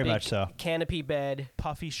 Very big much so. canopy bed.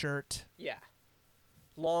 puffy shirt, Yeah,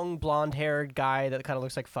 long blonde-haired guy that kind of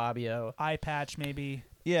looks like Fabio. eye patch maybe,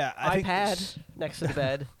 Yeah, I think iPad next to the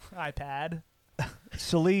bed. iPad.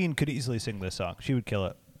 Celine could easily sing this song. She would kill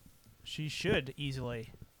it. She should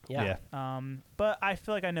easily. Yeah. But I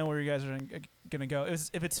feel like I know where you guys are gonna go.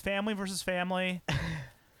 If it's family versus family,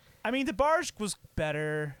 I mean, DeBarge was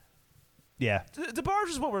better. Yeah. DeBarge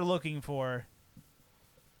is what we're looking for.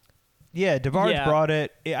 Yeah, DeBarge Yeah. brought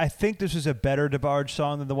it. I think this was a better DeBarge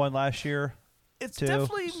song than the one last year. It's Too.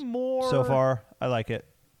 definitely more So far, I like it.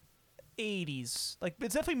 80s. Like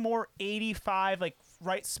it's definitely more 85, like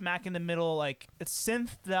right smack in the middle. Like it's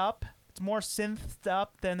synthed up. It's more synthed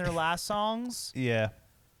up than their last songs, Yeah.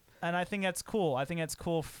 and I think that's cool. I think that's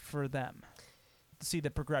cool for them to see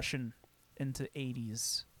the progression into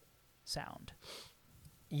 80s sound.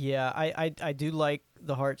 Yeah, I do like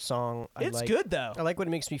the Heart song. It's good though. I like what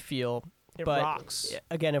it makes me feel. It but rocks.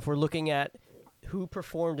 Again, if we're looking at who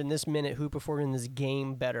performed in this minute, who performed in this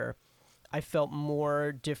game better, I felt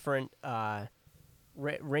more different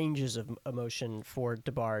ranges of emotion for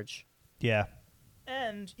DeBarge. Yeah.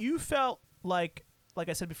 And you felt like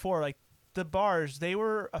I said before, like DeBarge, they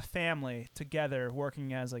were a family together,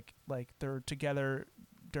 working as like they're together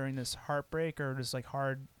during this heartbreak or this like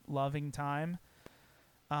hard loving time.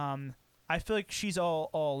 I feel like she's all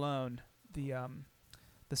alone, the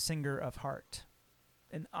singer of Heart,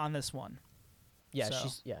 and on this one. Yeah, So.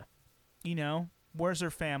 she's You know, where's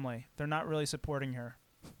her family? They're not really supporting her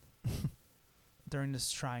during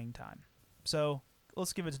this trying time. So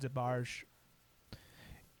let's give it to DeBarge.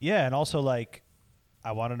 Yeah, and also like,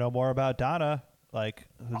 I want to know more about Donna. Like,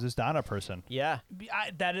 who's this Donna person? Yeah.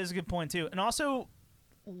 That is a good point too. And also,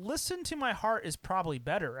 Listen to My Heart is probably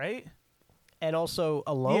better, right? And also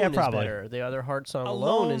Alone Yeah, is probably. better. The other Heart song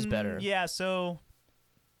Alone is better. Yeah, so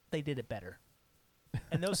they did it better.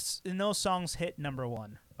 And those songs hit number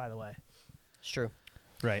 1, by the way. It's true.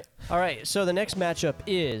 Right. All right, so the next matchup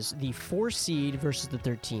is the 4 seed versus the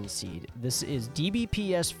 13 seed. This is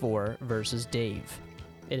DBPS4 versus Dave.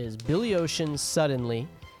 It is Billy Ocean Suddenly,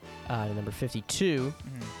 number 52,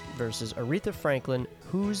 versus Aretha Franklin,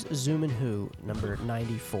 Who's Zoomin' Who, number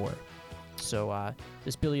 94. So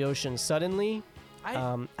this Billy Ocean Suddenly,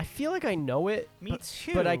 I feel like I know it, Me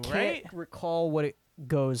too, but I can't right? recall what it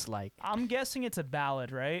goes like. I'm guessing it's a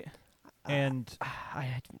ballad, right? And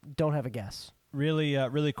I don't have a guess.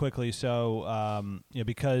 really quickly, so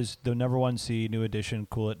because the number 1 seed, New Edition,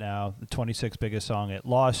 Cool It Now, the 26th biggest song, it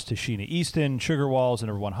lost to Sheena Easton. Sugar Walls, the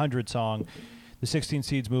number 100 song. The 16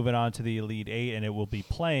 seed's moving on to the Elite 8, and it will be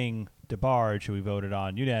playing DeBarge, who we voted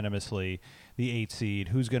on unanimously, the 8 seed.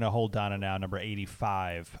 Who's going to hold Donna Now, number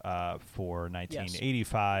 85 for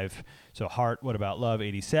 1985. Yes. So Heart, What About Love,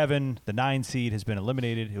 87. The 9 seed has been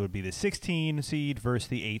eliminated. It would be the 16 seed versus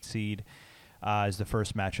the 8 seed as the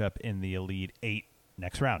first matchup in the Elite 8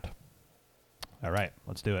 next round. All right,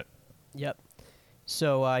 let's do it. Yep.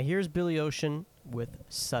 So here's Billy Ocean with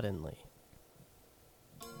Suddenly.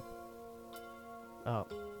 Oh,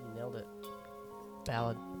 you nailed it.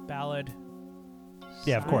 Ballad.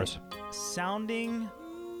 Yeah, of course. Sounding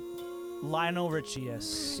Lionel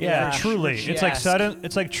Richie-esque. Yeah, Truly. Richie-esque. It's like sudden.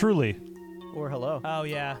 It's like Truly Or Hello. Oh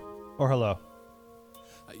yeah. or Hello.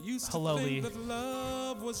 I used to Hello, Lee. think that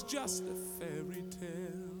love was just a fairy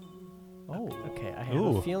tale. Oh, okay. I have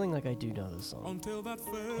Ooh. a feeling like I do know this song. Until that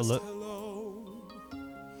first Hello. hello.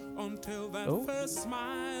 Until that Oh. first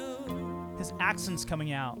smile. His accent's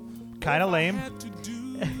coming out. Kind of I lame. had to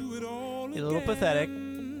do it all A little again. pathetic.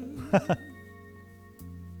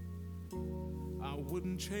 I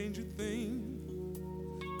wouldn't change a thing.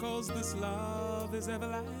 'Cause this love is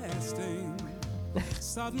everlasting.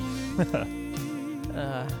 Suddenly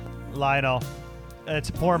Lionel. It's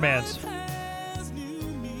a poor man's. has new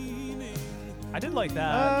meaning. I did like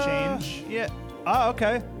that change. Yeah. Oh,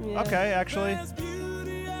 okay. Yeah. Okay, actually. There's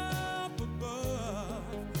beauty up above,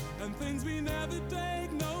 and things we never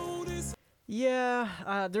take notice.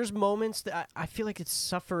 Yeah, there's moments that I feel like it's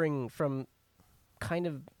suffering from kind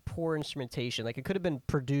of poor instrumentation. Like it could have been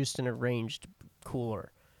produced and arranged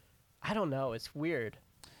cooler. I don't know. It's weird.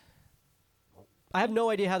 I have no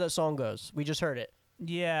idea how that song goes. We just heard it.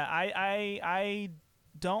 Yeah, I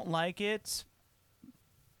don't like it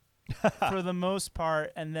for the most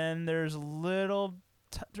part, and then there's little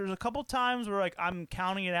there's a couple times where like I'm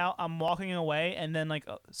counting it out, I'm walking away, and then like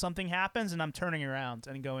something happens, and I'm turning around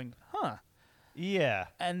and going, huh. Yeah.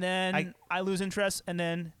 And then I lose interest, and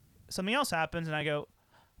then something else happens, and I go,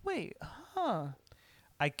 wait, huh.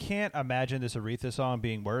 I can't imagine this Aretha song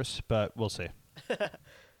being worse, but we'll see.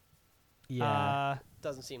 Yeah.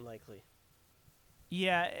 Doesn't seem likely.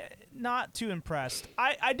 Yeah, not too impressed.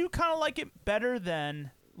 I do kind of like it better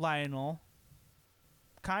than Lionel.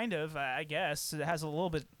 Kind of, I guess. It has a little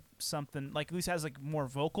bit something, like at least has like more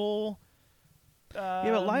vocal. But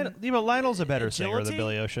Lionel's a better singer than agility?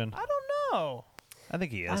 Billy Ocean. I don't know. I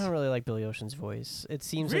think he I is. don't really like Billy Ocean's voice. It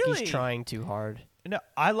seems like Really? he's trying too hard. No,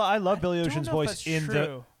 I love Billy Don't Ocean's know if voice that's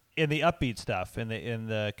true. in the upbeat stuff, in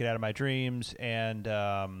the Get Out of My Dreams, and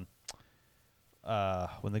When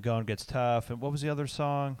the Going Gets Tough, and what was the other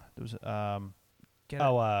song? There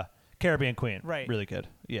was Caribbean Queen. Right. Really good.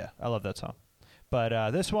 Yeah, I love that song.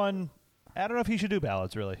 But this one, I don't know if he should do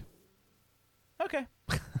ballads, really. Okay.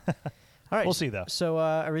 All right. We'll see, though. So,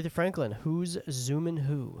 Aretha Franklin, who's zooming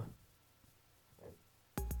who?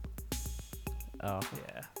 Oh.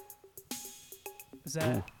 Yeah. Is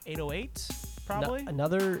that 808? Probably.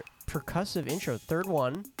 Another percussive intro. Third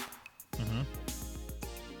one. Mm-hmm.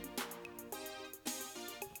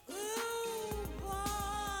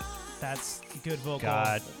 That's good vocal.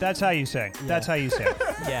 God, that's how you sing. Yeah. That's how you sing.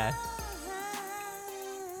 Yeah.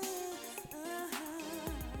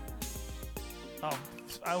 Oh,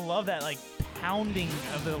 I love that like pounding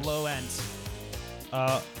of the low end.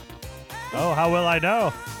 Oh, how will I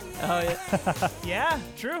know? Oh, yeah. Yeah,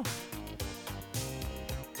 true.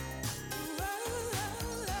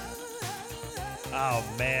 Oh,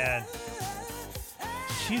 man.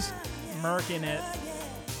 She's murking it.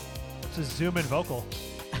 It's a zoom-in vocal.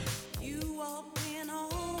 You walked in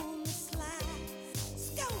on the slide,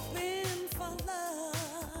 scoping for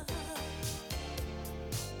love.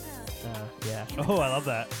 Yeah. Oh, I love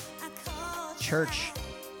that. I called Church.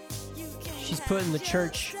 you came She's down putting the just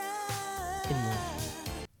church in right.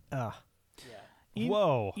 the. You-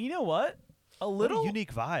 Whoa. You know what? A What little a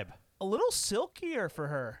unique vibe. a little silkier for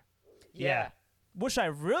her, Yeah. which I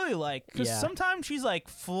really like because Yeah. sometimes she's like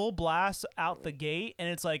full blast out the gate, and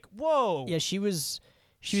it's like, whoa, Yeah, she was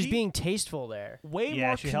She- being tasteful there. way Yeah,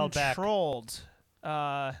 more she held back. controlled.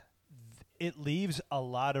 It leaves a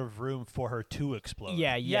lot of room for her to explode.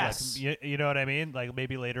 Yeah, Like, yes. you know what I mean? Like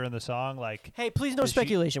maybe later in the song, like Hey, please no Is she-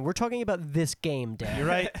 speculation. We're talking about this game, Dan. you're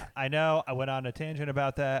right. I know. I went on a tangent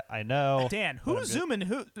about that. I know. Dan, But I'm who's good. zooming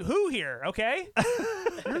who here? Okay,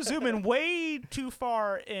 you're zooming way too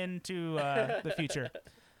far into the future.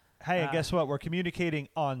 Hey, and guess what? We're communicating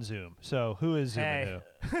on Zoom. So who is zooming Hey.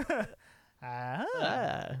 who? Ah.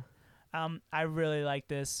 Ah. I really like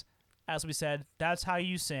this. As we said, that's how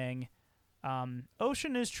you sing.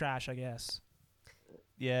 Ocean is trash, I guess.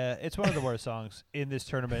 Yeah, it's one of the worst songs in this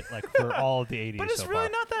tournament, like for all of the 80s But it's so really far.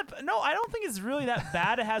 not that. No, I don't think it's really that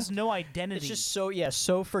bad. It has no identity. It's just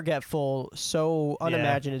so forgetful, so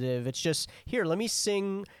unimaginative. It's just here. Let me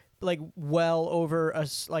sing like well over a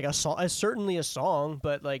song. Certainly a song,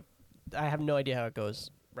 but like I have no idea how it goes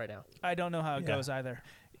right now. I don't know how it Yeah. goes either.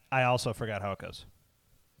 I also forgot how it goes.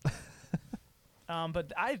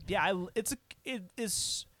 But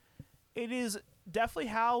it is definitely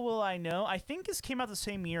How Will I Know. I think this came out the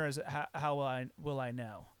same year as How Will I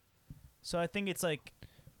Know. So I think it's like,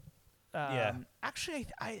 Yeah. Actually,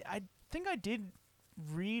 I think I did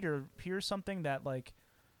read or hear something that like,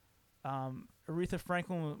 Aretha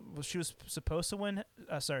Franklin she was supposed to win.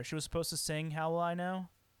 She was supposed to sing How Will I Know,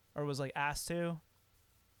 or was like asked to,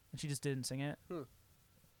 and she just didn't sing it.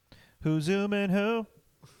 Who's zooming who?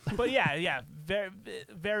 But yeah, very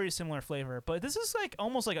very similar flavor. But this is like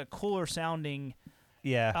almost like a cooler sounding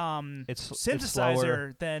Yeah. It's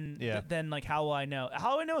synthesizer slower. than like How Will I Know.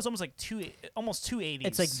 How Will I Know is almost like almost 280s.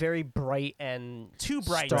 It's like very bright and too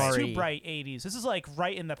bright, starry. too bright 80s. This is like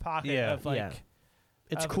right in the pocket Yeah. of like Yeah.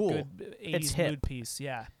 It's of a cool. good 80s It's hip. mood piece.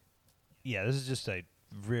 Yeah. Yeah, this is just a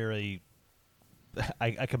really.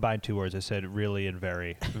 I combined two words. I said really and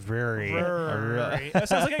very. Very. That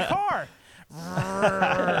sounds like a car.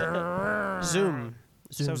 Zoom.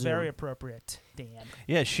 So very appropriate, Dan.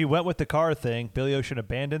 Yeah, she went with the car thing. Billy Ocean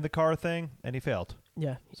abandoned the car thing, and he failed.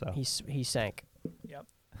 Yeah. So. He sank. Yep.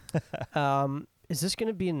 Is this going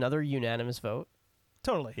to be another unanimous vote?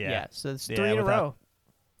 Totally. Yeah. So it's Yeah, 3 in a without- row.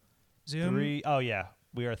 Zoom. 3. Oh yeah,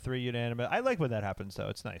 we are 3 unanimous. I like when that happens, though.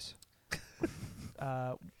 It's nice.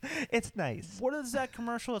 It's nice. What is that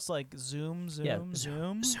commercial? It's like zoom, zoom, Yeah,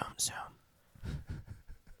 zoom. Zoom.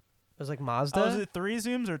 It was like Mazda. Oh, is it 3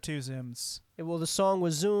 zooms or 2 zooms? Well, the song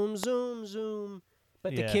was zoom, zoom, zoom,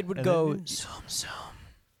 but the Yeah, kid would and go then- zoom, zoom.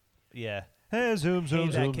 Yeah, Hey, zoom, zoom,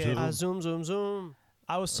 Hate that zoom, kid. zoom. Zoom, zoom, zoom.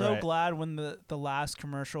 I was so Right. glad when the last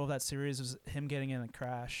commercial of that series was him getting in a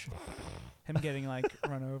crash, him getting like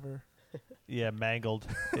run over. Yeah, mangled.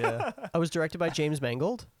 Yeah. I was directed by James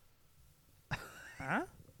Mangold. Huh?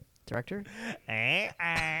 Director.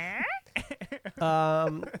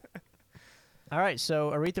 All right,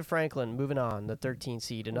 so Aretha Franklin, moving on, the 13th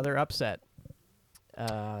seed, another upset.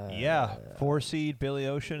 Yeah, 4 seed Billy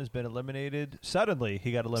Ocean has been eliminated. Suddenly,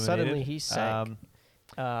 he got eliminated. Suddenly he sank.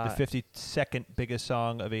 The 52nd biggest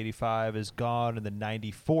song of 85 is gone, and the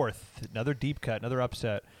 94th, another deep cut, another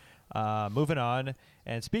upset. Moving on,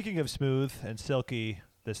 and speaking of smooth and silky,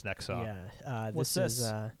 this next song. Yeah, What's this this?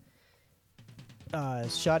 is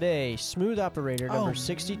Sade, Smooth Operator, number Oh.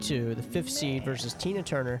 62, the 5th seed versus Tina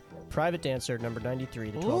Turner, Private Dancer, number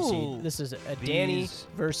 93, the 12th Ooh. seed. This is a Danny These-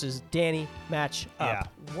 versus Danny match Yeah. up.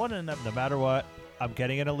 What an No matter what, I'm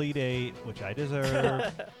getting an Elite 8, which I deserve.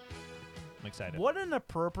 I'm excited. what an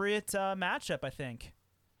appropriate matchup, I think.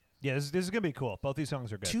 Yeah, this is going to be cool. Both these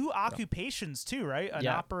songs are good. 2 occupations too, right? An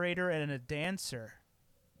Yeah. operator and a dancer.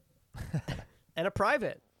 And a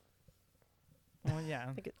private. Well, yeah,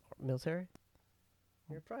 I think it, military?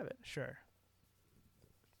 You're a private. sure.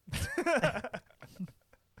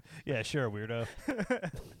 Yeah, sure, weirdo.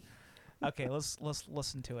 Okay, let's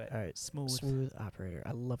listen to it. All right, Smooth. Smooth Operator.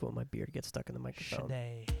 I love when my beard gets stuck in the microphone.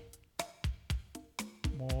 Sade.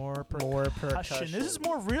 More More percussion. percussion. This is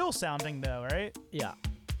more real sounding though, right? Yeah.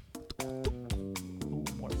 Ooh,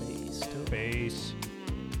 more bass too. Bass.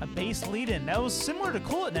 A bass lead-in. That was similar to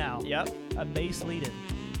Cool It Now. Yep. A bass lead-in.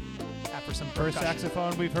 After some First percussion.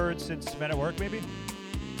 saxophone we've heard since Men at Work, maybe?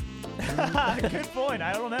 Good point.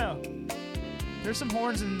 I don't know. There's some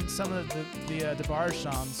horns in some of the DeBarge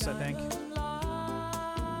songs, I think.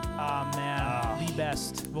 Ah man, the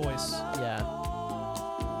best voice. Yeah.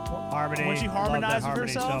 Harmony. When she Love that harmonized with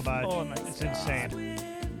harmony herself, so much. oh my It's God. insane.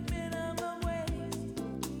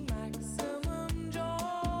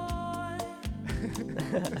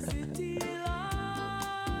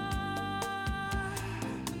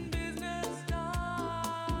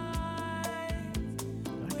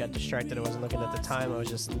 I got distracted. I wasn't looking at the time. I was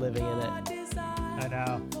just living in it. I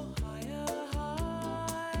know.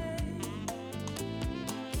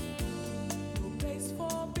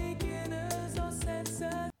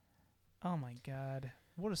 Oh my God.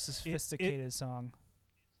 What a sophisticated song.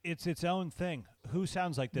 It's its own thing. Who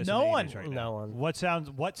sounds like this? No in the one. 80s right No now? one. What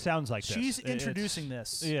sounds like this? She's It's- introducing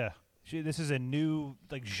this. Yeah. This is a new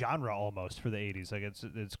genre almost for the 80s. Like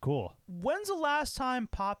it's cool. When's the last time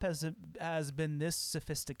pop has been this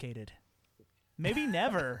sophisticated? Maybe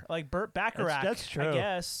never. Like Burt Bacharach. That's true. I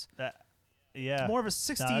guess. Yeah. More of a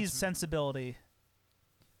 60s it's- sensibility.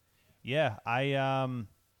 Yeah, yeah,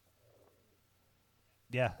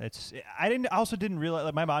 I also didn't realize,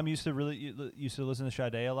 like, my mom used to listen to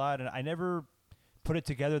Sade a lot, and I never put it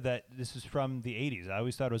together that this is from the 80s. I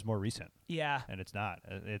always thought it was more recent, Yeah. and it's not.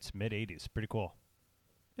 It's mid 80s. Pretty cool.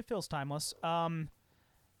 It feels timeless.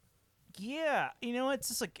 Yeah, it's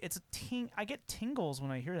just like it's a I get tingles when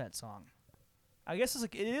I hear that song. I guess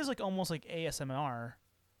it is like almost like ASMR,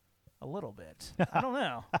 a little bit. I don't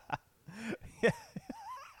know.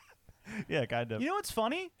 Yeah, kind of. You know what's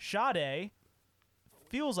funny? Sade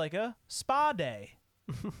feels like a spa day.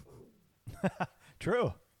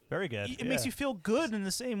 True. Very good. It makes you feel good in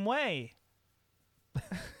the same way.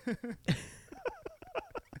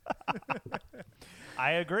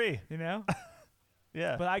 I agree. You know?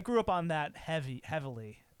 Yeah. But I grew up on that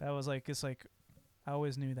heavily. That was like I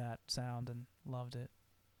always knew that sound and loved it.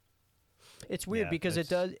 It's weird Yeah, because it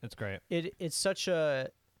does. It's great. It's such a.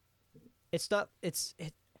 It's not.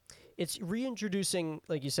 It's reintroducing,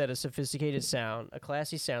 like you said, a sophisticated sound, a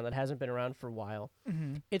classy sound that hasn't been around for a while.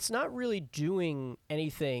 Mm-hmm. It's not really doing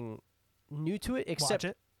anything new to it Watch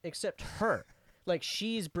it. except her. Like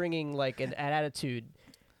she's bringing like an attitude.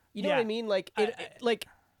 You know Yeah. what I mean? Like like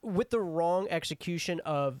with the wrong execution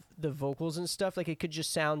of the vocals and stuff, like it could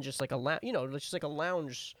just sound just like just like a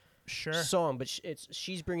lounge Sure. song. But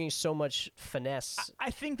she's bringing so much finesse. I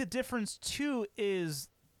think the difference too is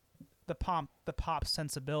the pop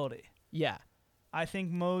sensibility. Yeah. I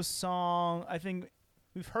think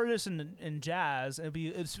we've heard this in jazz. It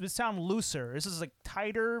would sound looser. This is like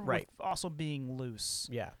tighter, Right. with also being loose.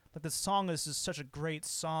 Yeah. But the song is just such a great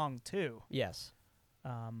song too. Yes.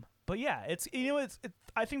 But yeah,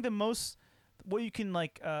 I think the most what you can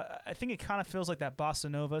like. I think it kind of feels like that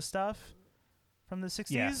bossa nova stuff from the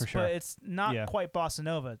 '60s. Yeah, for sure. But it's not Yeah. quite bossa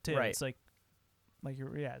nova too. Right. It's like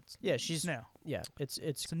you're it's Yeah, she's no. yeah. It's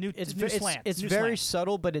It's a new it's new ve- slant. It's New very slant.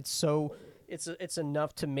 subtle, but it's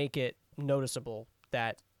enough to make it noticeable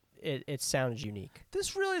that it sounds unique.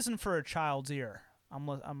 This really isn't for a child's ear.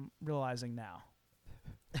 I'm realizing now.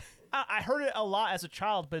 I heard it a lot as a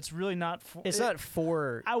child, but it's really not for. It's not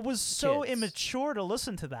for. I was so kids. immature to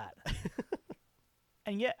listen to that,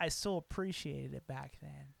 and yet I still appreciated it back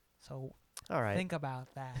then. So All right. think about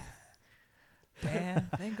that, Dan.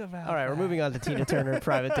 Think about. All right, we're that. moving on to Tina Turner,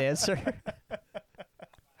 Private Dancer.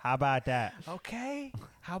 How about that? Okay,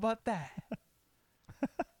 how about that?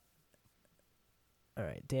 All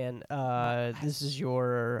right, Dan. This is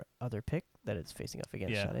your other pick that it's facing off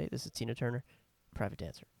against Yeah. Sade. This is Tina Turner, Private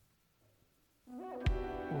Dancer. Ooh,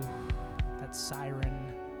 that siren.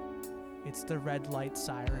 It's the red light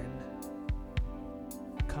siren.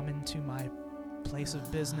 Coming to my place of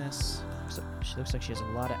business. So she looks like she has a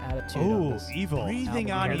lot of attitude. on Ooh, this. evil. Breathing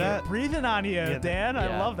You on hear you. that? Breathing on you, Yeah, Dan. I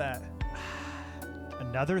yeah. love that.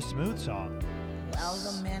 Another smooth song. Well,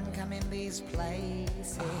 the men come in these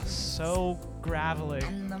places, So gravelly.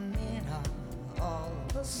 and the men are all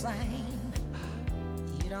the same.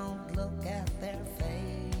 You don't look at their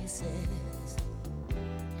faces,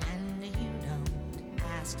 and you don't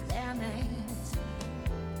ask their names.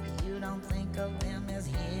 You don't think of them as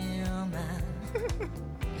human.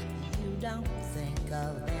 You don't think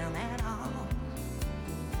of them at all.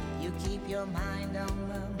 You keep your mind on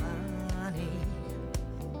the money,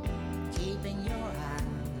 keeping your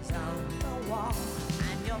eyes on the wall.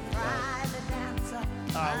 I'm your private dancer,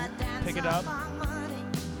 a dancer pick it up. for money.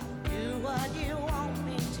 Do what you want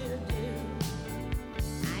me to do.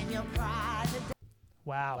 I'm your private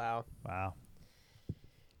Wow. Wow. Wow.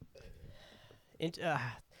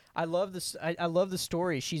 I love this. I love the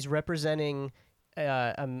story. She's representing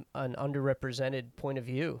an underrepresented point of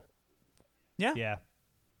view. Yeah. Yeah.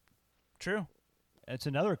 True. It's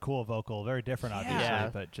another cool vocal, very different, obviously, Yeah.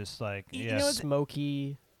 but just like, You yeah. know, it's-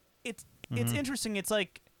 Smoky. It's Mhm. interesting. It's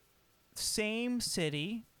like same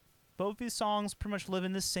city. Both these songs pretty much live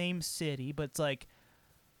in the same city, but it's like,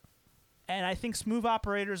 and I think Smooth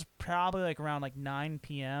Operator's probably like around like 9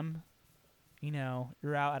 p.m. You know,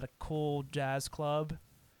 you're out at a cool jazz club,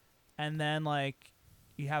 and then like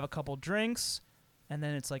you have a couple drinks, and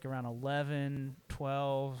then it's like around 11,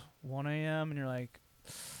 12, 1 a.m. and you're like,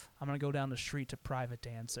 I'm gonna go down the street to Private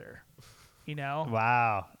Dancer. You know?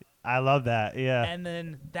 Wow. I love that. Yeah. And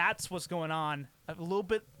then that's what's going on a little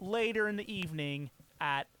bit later in the evening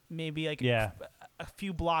at maybe like Yeah. a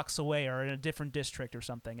few blocks away or in a different district or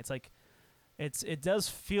something. It's like it does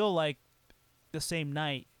feel like the same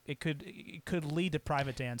night. It could lead to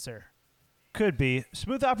Private Dancer. Could be.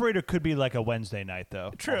 Smooth Operator could be like a Wednesday night,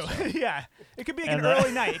 though. True. also. Yeah. It could be like And an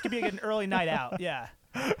early night. It could be like an early night out. Yeah.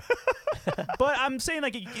 But I'm saying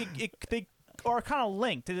like they are kind of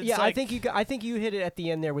linked. It's Yeah, like, I think you hit it at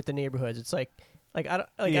the end there with the neighborhoods. It's like I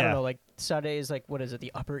don't Yeah. know, like Sade is like, what is it,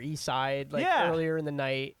 the Upper East Side, like Yeah. earlier in the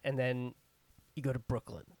night, and then you go to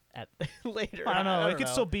Brooklyn at later. I don't know. It could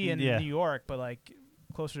know. still be in Yeah. New York, but like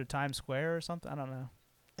closer to Times Square or something. I don't know.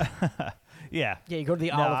 Yeah. Yeah, you go to the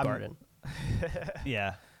No, Olive I'm- Garden.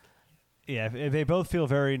 Yeah. Yeah. If they both feel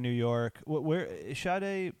very New York. Where is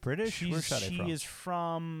Sade British? Where's Sade she from? is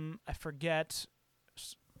from, I forget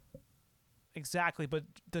exactly, but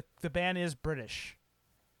the band is British.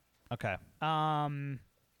 Okay.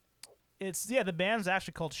 It's the band's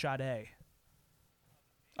actually called Sade.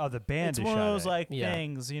 Oh, the band It's is one of those Sade. like Yeah.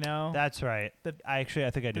 things, you know. That's right. I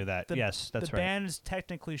think I knew that. the- Yes, that's the right. band is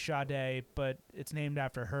technically Sade, but it's named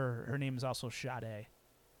after her. Her name is also Sade.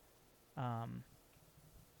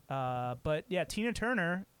 But yeah, Tina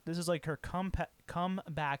Turner. This is like her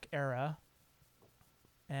comeback era,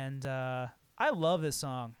 and I love this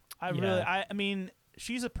song. I mean,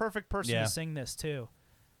 she's a perfect person Yeah. to sing this too.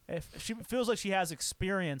 If she feels like she has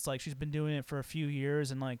experience, like she's been doing it for a few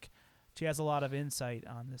years, and like she has a lot of insight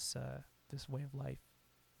on this way of life.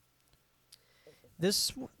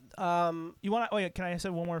 This You want to? Wait, can I say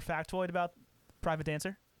one more factoid about Private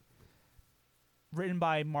Dancer? Written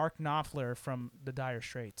by Mark Knopfler from the Dire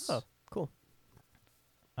Straits. Oh, cool.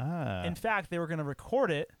 Ah. In fact, they were going to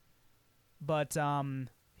record it, but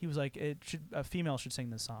he was like, a female should sing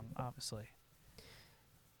this song, obviously.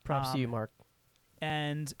 Props to you, Mark.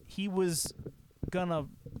 And he was gonna,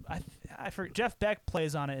 I forget, Jeff Beck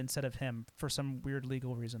plays on it instead of him for some weird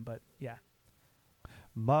legal reason, but yeah.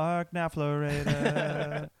 Mark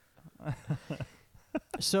Knopfler.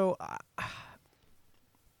 So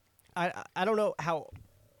I don't know how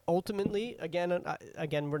ultimately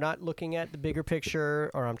again we're not looking at the bigger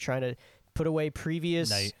picture, or I'm trying to put away previous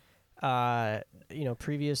Night.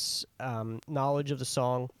 previous knowledge of the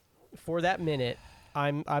song. For that minute,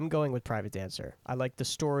 I'm going with Private Dancer. I like the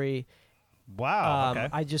story. Wow. Okay.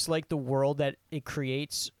 I just like the world that it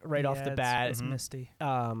creates right off the bat. It's misty.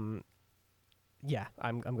 Yeah,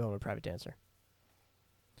 I'm going with Private Dancer.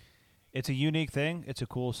 It's a unique thing. It's a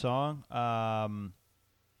cool song.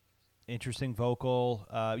 Interesting vocal.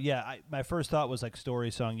 My first thought was like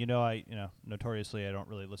story song. Notoriously I don't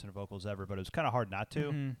really listen to vocals ever, but it was kind of hard not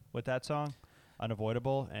to with that song.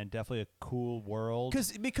 Unavoidable, and definitely a cool world.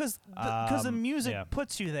 Because the music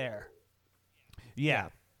puts you there. Yeah.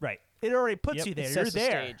 Right. It already puts you there. It You're sets the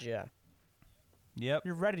there. stage, yeah. Yep.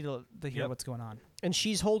 You're ready to hear what's going on. And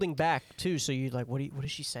she's holding back too, so you're like, what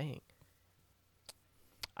is she saying?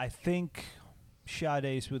 I think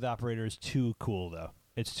Sade Smooth Operator is too cool, though.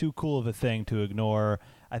 It's too cool of a thing to ignore.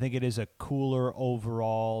 I think it is a cooler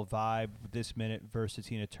overall vibe this minute versus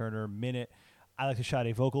Tina Turner minute. I like the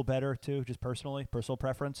Sade vocal better, too, just personal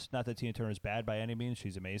preference. Not that Tina Turner is bad by any means.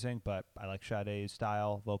 She's amazing, but I like Sade's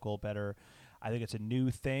style, vocal better. I think it's a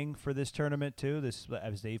new thing for this tournament, too. This,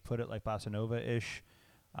 as Dave put it, like Bossa Nova-ish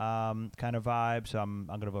kind of vibe. So I'm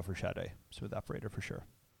going to vote for Sade Smooth Operator for sure.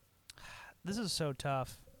 This is so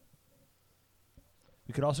tough.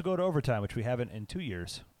 We could also go to overtime, which we haven't in 2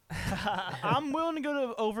 years. I'm willing to go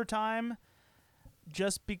to overtime.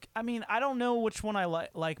 I don't know which one I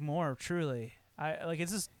like more. Truly,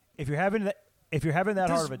 it's just if you're having that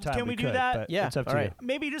hard of a time. Can we do could, that? But Yeah, it's up to all right. you.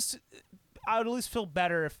 Maybe just I would at least feel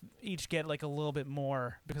better if each get like a little bit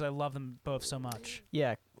more because I love them both so much.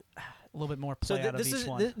 Yeah. A little bit more So play out of this each is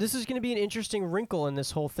one. this is going to be an interesting wrinkle in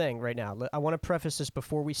this whole thing right now. I want to preface this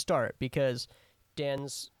before we start because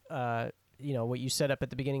Dan's, what you set up at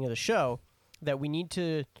the beginning of the show, that we need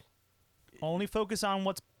to Only focus on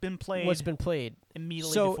what's been played.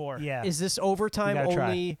 Immediately So, before. Yeah. Is this overtime gotta try.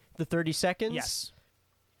 only the 30 seconds? Yes.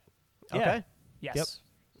 Okay. Yes. Yep.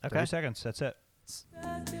 Okay. 30 seconds. That's it.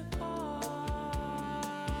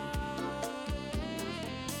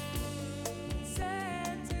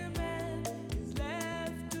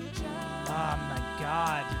 Oh my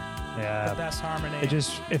God. Yeah. The best harmony.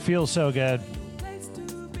 It feels so good.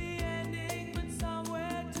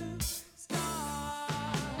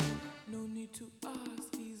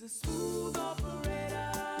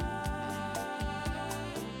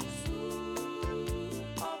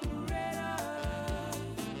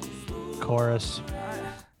 Chorus.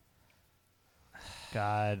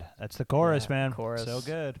 God, that's the chorus, Yeah, man. chorus. So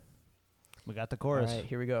good. We got the All chorus. right,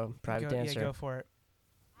 here we go. Private Dancer. Yeah, go for it.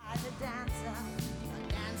 I'm a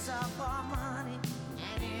dancer for money,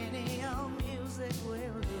 and any old music will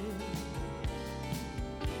do.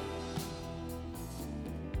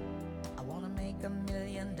 I wanna make $1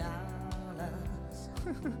 million. I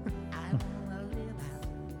wanna live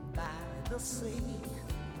out by the sea,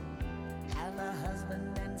 have a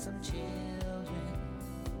husband and some children.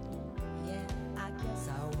 Yeah, I guess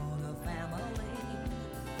I want a family.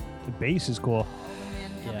 The bass is cool.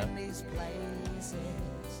 Yeah. In these places.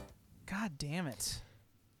 God damn it.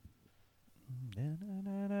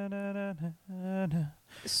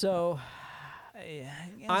 So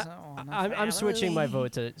I'm I'm switching my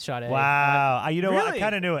vote to Sade. Wow. You know what? I Really?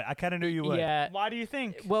 kind of knew it. I kind of knew you would. Yeah. Why do you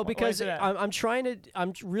think? Well, Why because is that?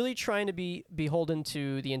 I'm really trying to be beholden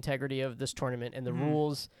to the integrity of this tournament and the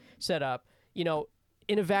rules set up. In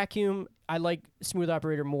a vacuum, I like Smooth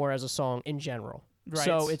Operator more as a song in general. Right.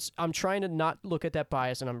 So I'm trying to not look at that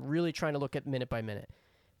bias, and I'm really trying to look at minute by minute.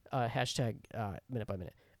 Hashtag minute by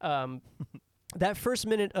minute. That first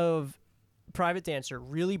minute of Private Dancer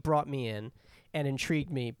really brought me in and intrigued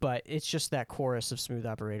me, but it's just that chorus of Smooth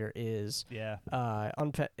Operator is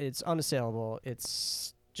it's unassailable.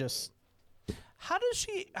 It's just How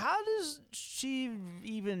does she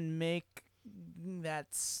even make that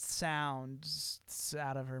sound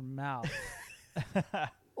out of her mouth?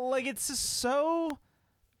 Like it's just so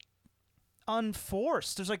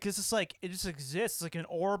unforced. There's like it just exists. Like an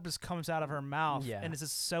orb just comes out of her mouth, Yeah. and it's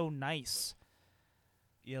just so nice.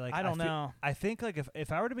 Yeah, like I don't know. I think like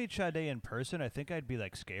if I were to meet Sade in person, I think I'd be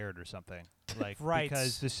like scared or something. Like Right.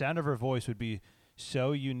 because the sound of her voice would be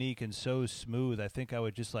so unique and so smooth. I think I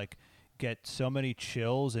would just like get so many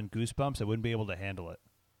chills and goosebumps I wouldn't be able to handle it.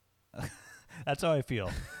 That's how I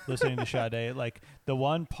feel listening to Sade. Like the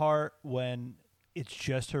one part when it's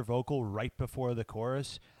just her vocal right before the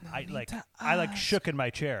chorus, I shook in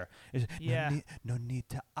my chair. Yeah. No need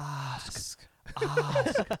to ask.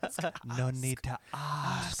 No need to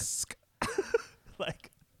ask.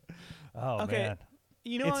 Like, oh Okay. man.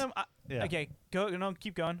 You know, It's- yeah. okay, go. No,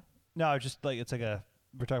 keep going. No, just like it's like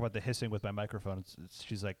we're talking about the hissing with my microphone.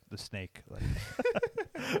 She's like the snake. Like,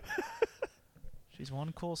 She's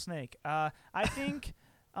one cool snake. I think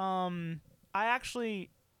I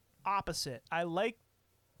actually opposite. I like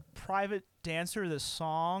Private Dancer the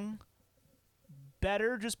song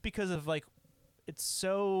better just because of like it's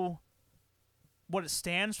so what it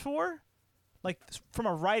stands for. Like from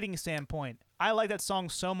a writing standpoint, I like that song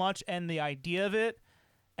so much and the idea of it,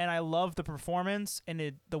 and I love the performance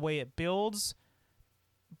and the way it builds.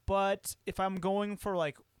 But if I'm going for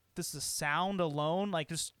like this is sound alone, like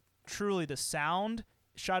just truly the sound,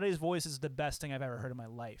 Sade's voice is the best thing I've ever heard in my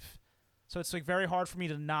life. So it's like very hard for me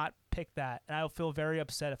to not pick that, and I'll feel very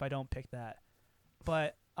upset if I don't pick that.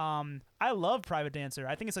 But I love Private Dancer.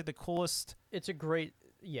 I think it's like the coolest. It's a great,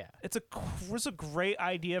 yeah. It's a great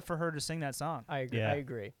idea for her to sing that song. I agree. Yeah. I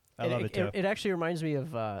agree. I love it too. It actually reminds me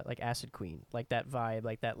of like Acid Queen, like that vibe,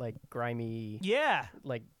 like that like grimy, Yeah,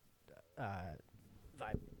 like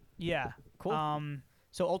vibe. yeah. Cool.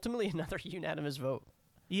 So ultimately, another unanimous vote.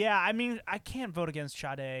 Yeah. I mean, I can't vote against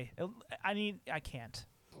Sade. I can't.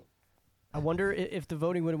 I wonder if the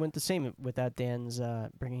voting would have went the same without Dan's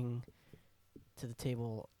bringing to the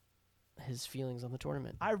table his feelings on the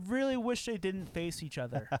tournament. I really wish they didn't face each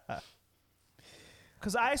other.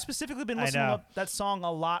 Because I specifically been listening know. to that song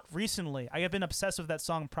a lot recently. I have been obsessed with that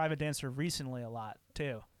song Private Dancer recently a lot,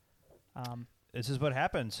 too. This is what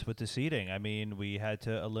happens with the seeding. I mean, we had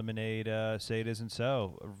to eliminate Say It Isn't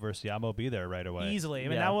So versus Yamo Be There right away. Easily. I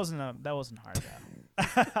mean, Yeah. that wasn't hard,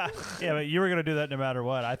 though. Yeah, but you were going to do that no matter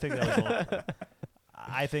what. I think that was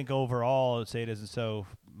I think overall, Say It Isn't So,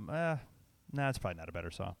 it's probably not a better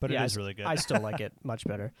song, but Yeah, it is really good. I still like it much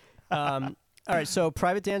better. All right, so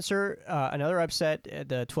Private Dancer, another upset.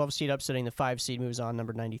 The 12 seed upsetting the 5 seed moves on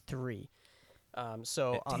number 93. Damn,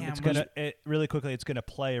 Really quickly, it's gonna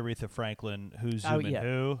play Aretha Franklin, Who's Oh, Zooming yeah.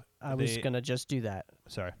 Who. I was gonna just do that.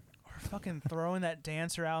 Sorry. Or fucking throwing that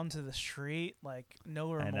dancer out into the street, like, no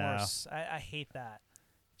know. remorse. I hate that.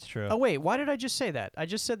 It's true. Oh wait, why did I just say that? I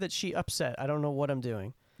just said that she upset. I don't know what I'm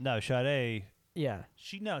doing. No, Sade. Yeah.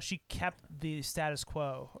 She kept the status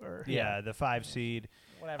quo, or Yeah, the 5 seed.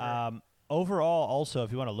 whatever. Overall, also,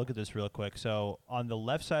 if you want to look at this real quick, so on the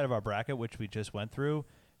left side of our bracket, which we just went through,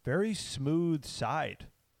 very smooth side.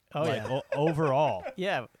 Oh like, yeah. Overall.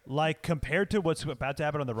 Yeah. Like, compared to what's about to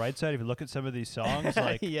happen on the right side, if you look at some of these songs,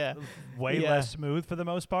 like, Yeah. way Yeah. less smooth for the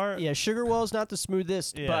most part. Yeah. Sugar Well's not the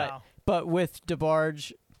smoothest, Yeah. but with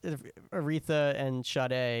DeBarge, Aretha, and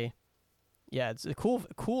Sade, yeah, it's a cool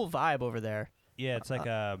vibe over there. Yeah, it's like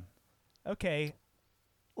Okay,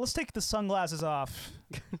 let's take the sunglasses off.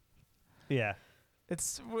 yeah.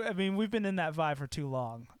 I mean, we've been in that vibe for too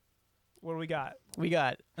long. What do we got? We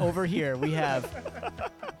got over here. We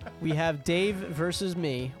have Dave versus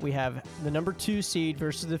me. We have the number 2 seed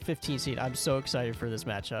versus the 15 seed. I'm so excited for this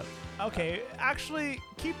matchup. Okay, actually,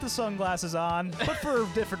 keep the sunglasses on, but for a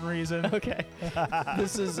different reason. Okay. I'm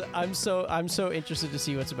so interested to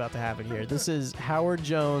see what's about to happen here. This is Howard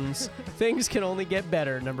Jones. Things Can Only Get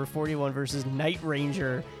Better, number 41 versus Night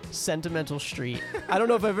Ranger, Sentimental Street. I don't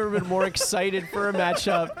know if I've ever been more excited for a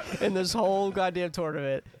matchup in this whole goddamn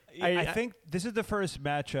tournament. I think this is the first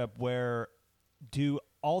matchup where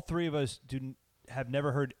all three of us have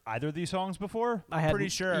never heard either of these songs before. Pretty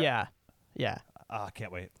sure. Yeah. Yeah. I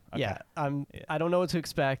can't wait. Okay. Yeah. I don't know what to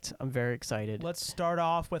expect. I'm very excited. Let's start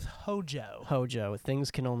off with Hojo. Hojo,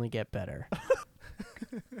 Things Can Only Get Better.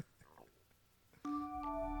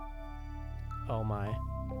 Oh my.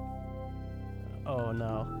 Oh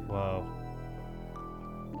no. Whoa.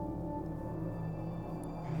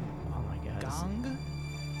 Oh my god. Gong?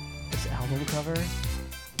 This album cover?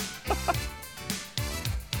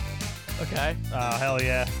 Okay. Oh, hell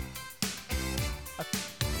yeah.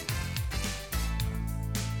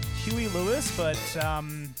 Huey Lewis, but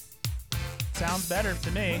sounds better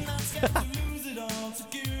to me.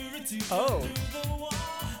 Oh.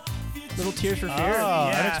 Little Tears for Fear. Oh,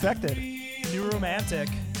 Yeah. unexpected. New Romantic.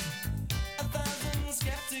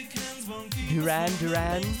 Duran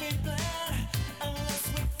Duran.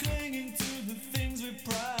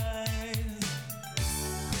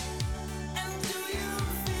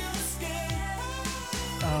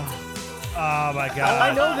 Oh my Oh, god.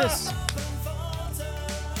 I know this.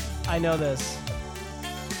 I know this.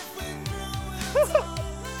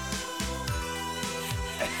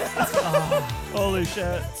 Holy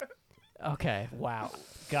shit. Okay. Wow.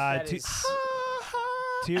 God, That is-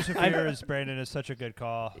 Tears for Fears, Brandon, is such a good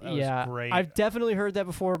call. That yeah, was great. I've definitely heard that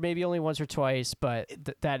before, maybe only once or twice, but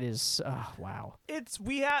that is wow. This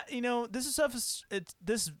is stuff.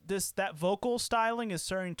 That vocal styling is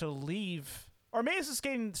starting to leave, or maybe it's just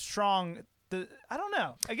getting strong. I don't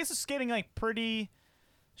know. I guess it's getting like pretty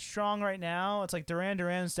strong right now. It's like Duran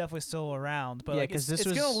Duran's definitely still around, but Yeah, like 'cause it's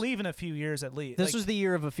this gonna was- leave in a few years at least. This Like, was the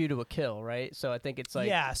year of A Few to a Kill, right? So I think it's like,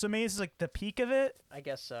 yeah, so maybe this is like the peak of it. I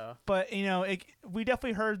guess so. But we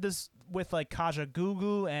definitely heard this with like Kaja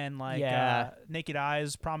Gugu and like Yeah. Naked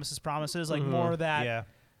Eyes, Promises, like Mhm. more of that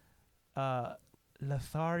Yeah.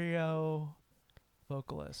 Lothario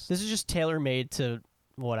vocalist. This is just tailor made to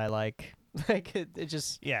what I like. Like it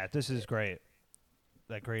just Yeah, this is great.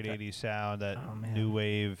 That great 80s sound, that Oh, man. new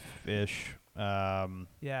wave-ish.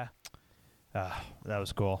 Yeah, That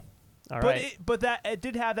was cool. all but right. it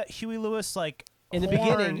did have that Huey Lewis like In the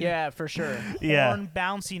horn- beginning, yeah, for sure. horn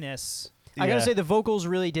bounciness. I gotta Yeah. say the vocals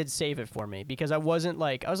really did save it for me because I was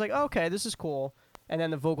like, oh, okay, this is cool, and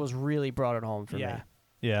then the vocals really brought it home for Yeah, me.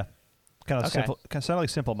 Yeah. Kind of Okay. simple. Kind of sound like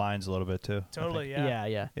Simple Minds a little bit, too. I think. totally. Yeah,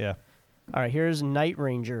 yeah. Yeah. All right, here's Night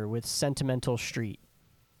Ranger with Sentimental Street.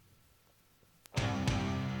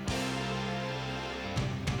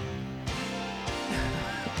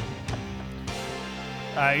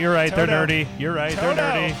 You're right. They're Toto. nerdy. You're right. Toto.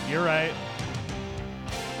 They're nerdy. You're right.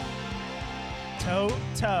 Toe.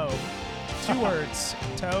 2 words.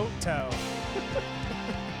 Toe.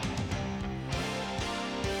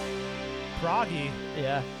 Froggy.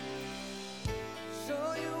 Yeah.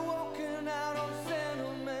 So you're walking out on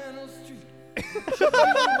Sentimental Street.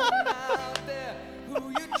 Someone out there who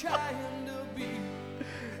you're trying to be.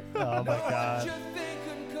 Oh, my What God. you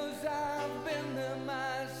thinking, 'cause I've been there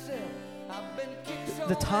myself. I've been kicked so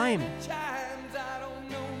The time. many times, I don't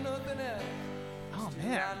know nothing else. Oh I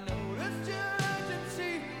man, noticed your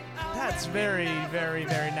urgency. I that's very, very,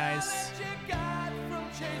 very nice. recognize you got from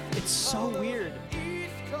chasing It's so weird.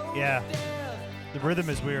 East Coast Yeah. death. The rhythm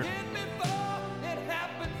is weird. And before it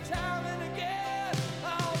happened time and again,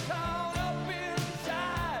 all caught up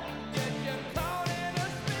inside. Get you caught in a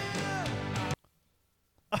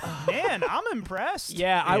spin. Man, I'm impressed.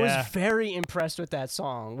 Yeah, I was Yeah. very impressed with that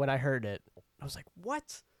song when I heard it. I was like,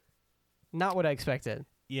 what? Not what I expected.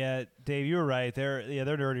 Yeah, Dave, you were right. They're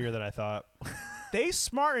nerdier than I thought. They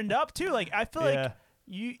smartened up too. Like I feel Yeah. like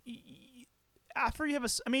you after you have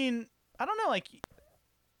I mean, I don't know, like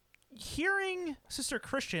hearing Sister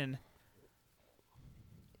Christian,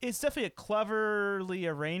 it's definitely a cleverly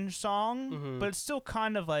arranged song, Mhm. but it's still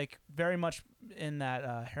kind of like very much in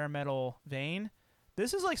that hair metal vein.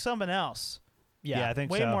 This is like something else. Yeah, I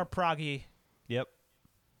think Way so. more proggy. Yep.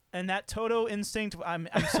 And that Toto instinct, I'm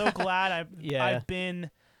so glad Yeah. I've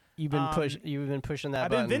been You've been pushing that I've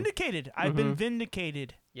button. been vindicated. I've been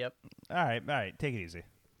vindicated. Yep. All right. Take it easy.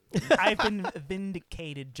 I've been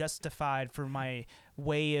vindicated, justified for my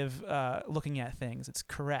way of looking at things. It's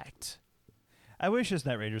correct. I wish this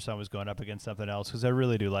Night Ranger song was going up against something else because I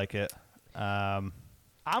really do like it. I'm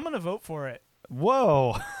gonna vote for it.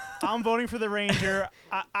 Whoa. I'm voting for the Ranger.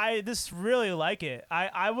 I just really like it.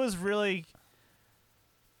 I was really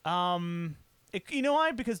you know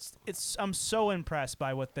why? Because I'm so impressed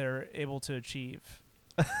by what they're able to achieve.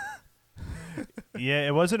 Yeah,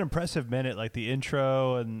 it was an impressive minute, like the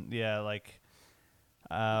intro and and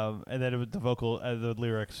then the vocal, the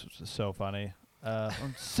lyrics was so funny. On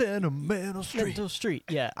Sentimental Street. Mental Street.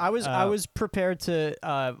 Yeah, I was prepared to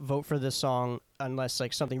vote for this song unless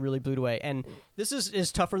like something really blew it away. And this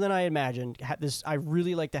is tougher than I imagined. I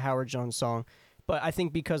really like the Howard Jones song, but I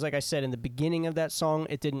think because like I said in the beginning of that song,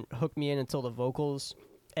 it didn't hook me in until the vocals,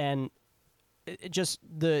 and it just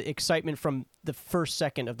the excitement from the first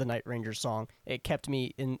second of the Night Ranger song, it kept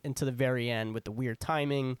me into the very end with the weird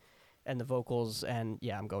timing and the vocals. And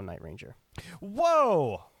yeah, I'm going Night Ranger.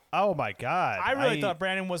 Whoa. Oh, my God. I really thought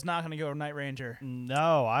Brandon was not going to go Night Ranger.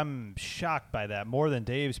 No, I'm shocked by that more than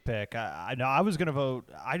Dave's pick. I know I was gonna vote.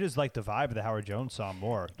 I just like the vibe of the Howard Jones song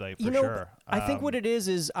more, like for sure. I think what it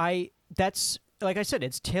is that's like I said,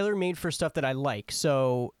 it's tailor made for stuff that I like.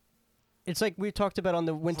 So it's like we talked about on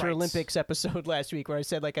the Winter Right. Olympics episode last week, where I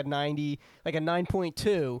said like a 90, like a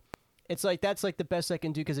 9.2. It's like that's like the best I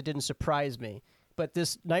can do because it didn't surprise me. But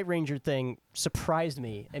this Night Ranger thing surprised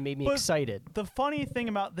me and made me But- excited. The funny thing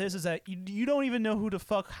about this is that you don't even know who the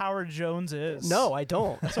fuck Howard Jones is. No, I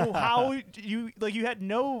don't. So how you had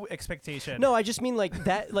no expectation. No, I just mean like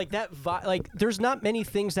that vibe. Like, there's not many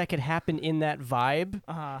things that could happen in that vibe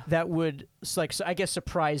that would I guess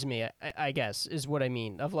surprise me. I guess is what I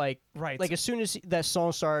mean. Of like, Right. Like as soon as that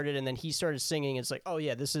song started and then he started singing, it's like, oh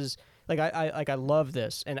yeah, this is like I love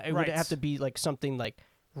this, and it would Right. have to be like something like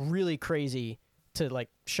really crazy to like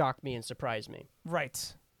shock me and surprise me.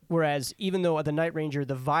 Right. Whereas even though the Night Ranger,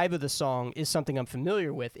 the vibe of the song is something I'm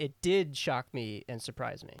familiar with, it did shock me and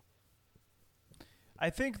surprise me. I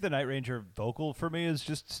think the Night Ranger vocal for me is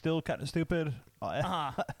just still kind of stupid.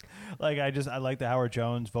 Like I like the Howard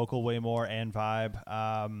Jones vocal way more and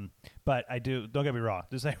vibe. But don't get me wrong,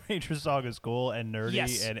 this Night Ranger song is cool and nerdy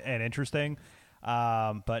Yes. and interesting.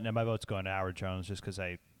 But no, my vote's going to Howard Jones just because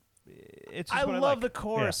I love like. the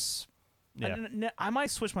chorus. Yeah. I might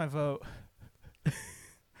switch my vote.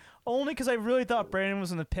 Only because I really thought Brandon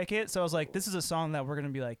was going to pick it, so I was like, this is a song that we're going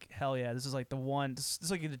to be like, hell yeah, this is like the one. This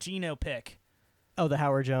is like the Gino pick. Oh, the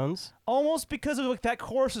Howard Jones. Almost because of like that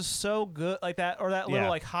chorus is so good, like that, or that little Yeah.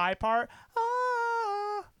 like high part.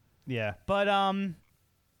 Yeah. But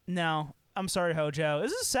no, I'm sorry, Hojo.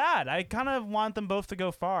 This is sad. I kind of want them both to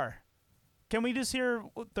go far. Can we just hear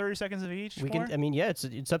 30 seconds of each? We more? can. I mean, yeah,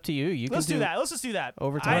 it's up to you. Let's do that. Let's just do that.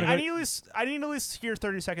 Overtime. I need to at least hear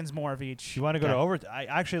 30 seconds more of each. You want to go Okay. to overtime?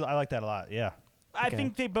 I like that a lot. Yeah. I Okay.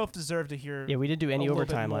 think they both deserve to hear. Yeah, we did do any a little bit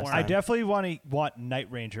overtime last more. time. I definitely want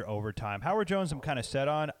Night Ranger overtime. Howard Jones, I'm kind of set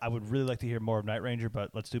on. I would really like to hear more of Night Ranger, but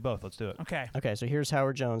let's do both. Let's do it. Okay. Okay, so here's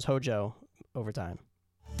Howard Jones, Hojo, overtime.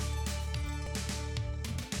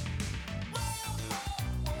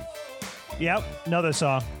 Yep, another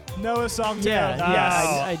song. Noah song. Yeah, too.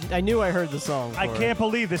 yeah. I knew I heard the song. I before. can't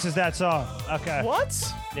believe this is that song. Okay.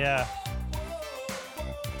 What? Yeah.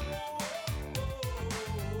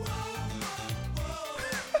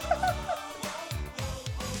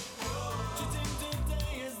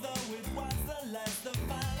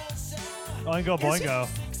 Oingo Boingo.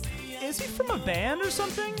 Is he from a band or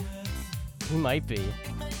something? He might be.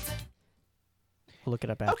 Look it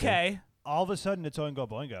up after. Okay. All of a sudden, it's Oingo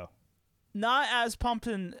Boingo. Not as pumped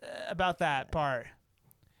about that part.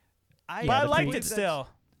 I, But I the liked pre- it still.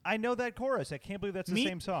 I know that chorus. I can't believe that's the Me-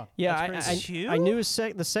 same song. Yeah, That's I crazy. knew the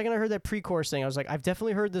second I heard that pre-chorus thing, I was like, I've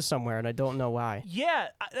definitely heard this somewhere, and I don't know why. Yeah,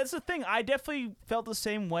 that's the thing. I definitely felt the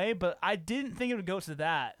same way, but I didn't think it would go to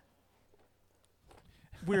that.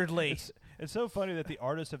 Weirdly. It's so funny that the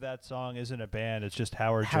artist of that song isn't a band. It's just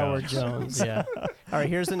Howard Jones. Howard Jones, yeah. All right,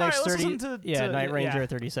 here's the next All right, let's 30. listen to- yeah, to- Night Ranger, yeah.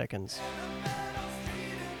 30 seconds.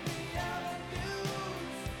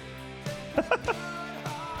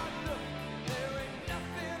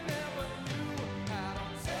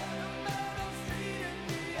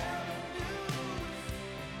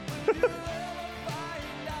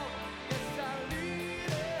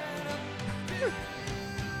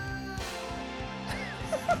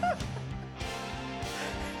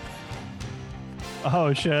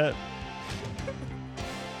 Oh shit.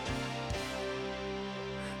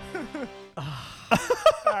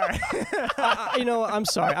 You know, I'm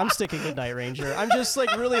sorry. I'm sticking with Night Ranger. I'm just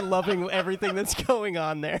like really loving everything that's going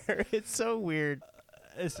on there. It's so weird.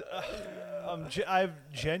 I have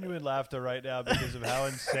genuine laughter right now because of how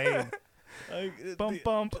insane. Like, Bump,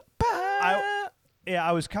 bump. I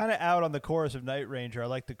was kind of out on the chorus of Night Ranger. I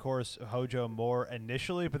like the chorus of Hojo more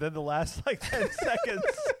initially, but then the last like 10 seconds,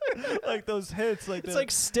 like those hits, like It's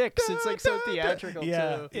like Sticks. It's like so theatrical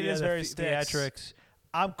yeah, too. It yeah, is the very theatrics.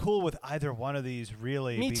 I'm cool with either one of these.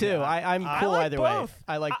 Really, Me because too. I'm I cool like either both. way.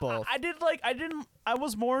 I like both. I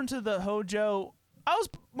was more into the Hojo. I was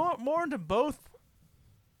more into both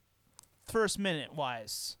first minute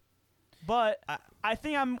wise. But I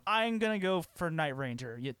think I'm going to go for Night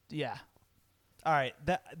Ranger. Yeah. All right,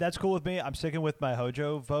 that's cool with me. I'm sticking with my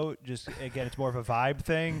Hojo vote. Just again, it's more of a vibe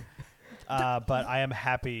thing. But I am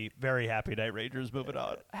happy, very happy. Night Ranger's moving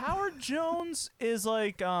on. Howard Jones is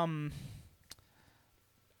like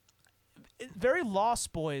very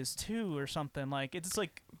Lost Boys too or something. Like it's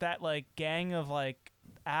like that like gang of like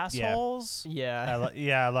assholes. yeah.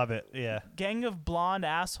 I love it. Yeah. Gang of blonde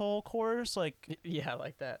asshole chorus like Yeah, I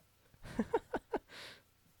like that.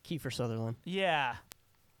 Kiefer Sutherland. yeah.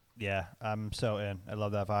 Yeah, I'm so in. I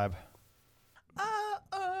love that vibe.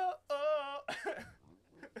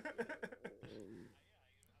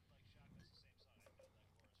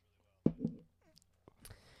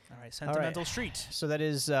 All right, Sentimental Street. So that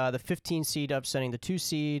is the 15 seed upsetting the 2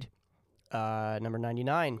 seed. Number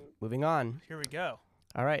 99. Moving on. Here we go.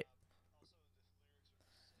 All right.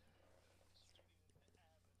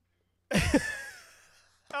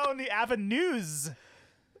 Oh, and the Avenues.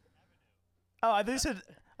 Oh, I think you said.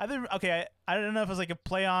 Okay. I don't know if it was like a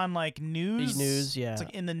play on like news. News, yeah. It's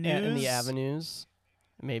like in the news. In the avenues.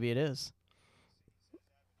 Maybe it is.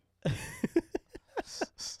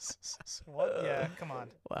 What? Yeah, come on.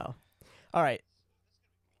 Wow. All right.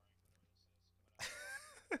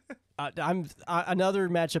 I'm another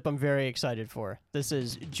matchup I'm very excited for. This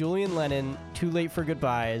is Julian Lennon, Too Late for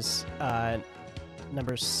Goodbyes,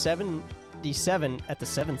 number 77 at the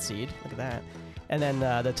 7th seed. Look at that. And then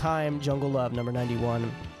The Time, Jungle Love, number 91,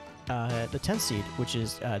 the 10th seed, which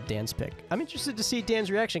is Dan's pick. I'm interested to see Dan's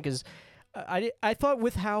reaction because I thought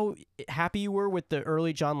with how happy you were with the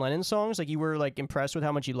early John Lennon songs, like you were like impressed with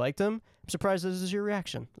how much you liked them. I'm surprised this is your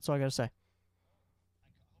reaction. That's all I gotta say.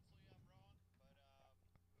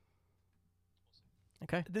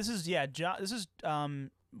 Okay. This is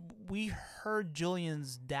we heard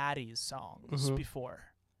Julian's daddy's songs Mhm. before.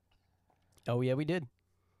 Oh yeah, we did.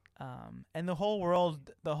 And the whole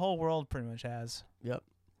world pretty much has. Yep.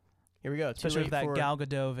 Here we go. Too Especially with late that for... Gal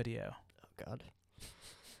Gadot video. Oh God.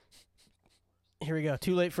 Here we go.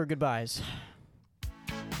 Too late for goodbyes.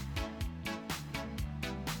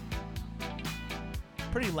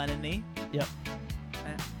 Pretty Lennon-y. Yep.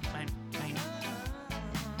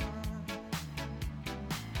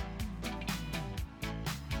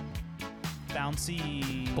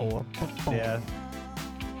 Bouncy. Yeah.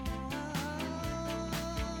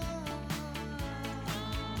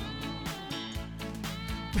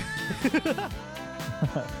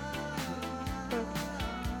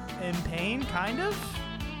 In pain, kind of.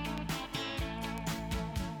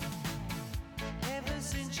 Ever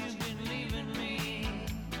since you've been leaving me,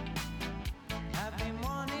 I've been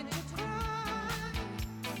wanting to cry.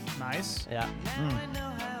 Nice. Yeah. Now I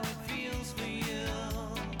know how it feels for you.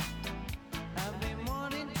 I've been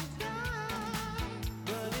wanting to die,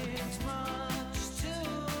 but it's much too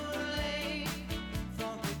late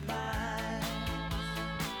for goodbye.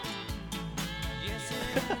 Yes,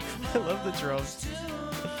 it's I love the drums. too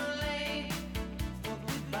late for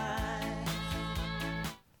goodbye.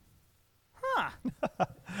 Huh.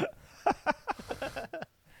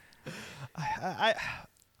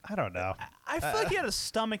 I don't know. I feel like he had a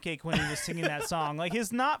stomach ache when he was singing that song. Like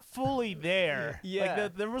he's not fully there. Yeah.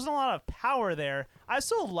 Like there wasn't a lot of power there. I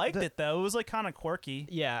still liked it though. It was like kind of quirky.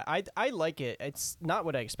 Yeah, I like it. It's not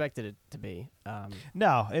what I expected it to be.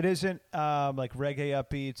 No, it isn't like reggae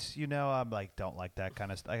upbeats. You know, I'm like don't like that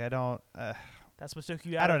kind of stuff. Like I don't. That's what took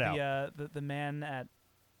you I out don't of the man at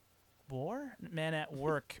war, men at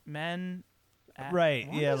work, men. At, Right?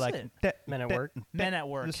 what Yeah, is like it? Men at that- work. Men at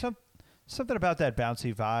work. There's something about that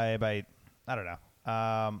bouncy vibe. I don't know.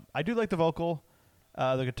 I do like the vocal,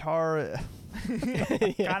 the guitar.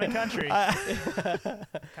 Kind of country.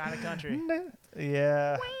 Kind of country.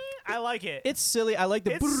 Yeah. I like it. It's silly. I like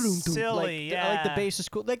the It's boom-doom-doom. silly, I like the yeah. bass is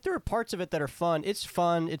cool. Like there are parts of it that are fun. It's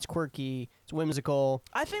fun. It's quirky. It's whimsical.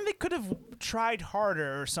 I think they could have tried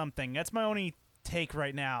harder or something. That's my only take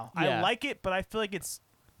right now. Yeah. I like it, but I feel like it's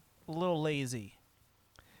a little lazy.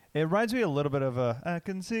 It reminds me a little bit of a I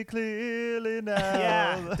can see clearly now.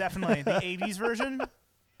 Yeah, definitely. The 80s version?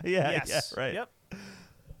 yeah, Yes. yeah, right. Yep.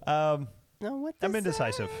 No, what? I'm to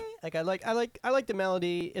indecisive. say? Like I like the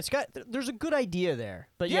melody. It's got there's a good idea there.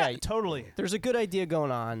 But yeah, totally. there's a good idea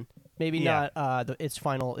going on. Maybe Yeah. not its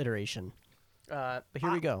final iteration. But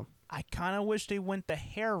here we go. I kind of wish they went the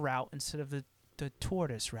hare route instead of the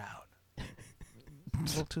tortoise route. A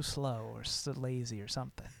little too slow or lazy or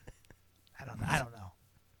something. I don't know. I don't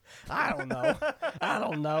know. I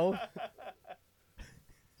don't know.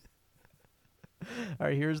 All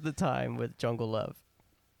right, here's the time with Jungle Love.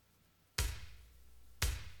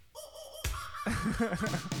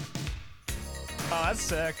 Oh, that's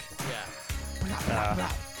sick.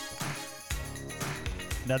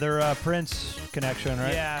 Another Prince connection,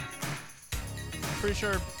 right? Yeah. Pretty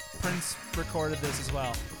sure Prince recorded this as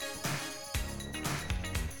well.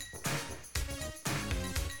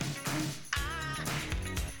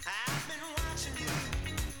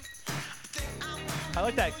 I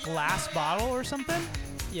like that glass bottle or something.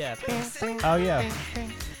 Yeah. Oh yeah.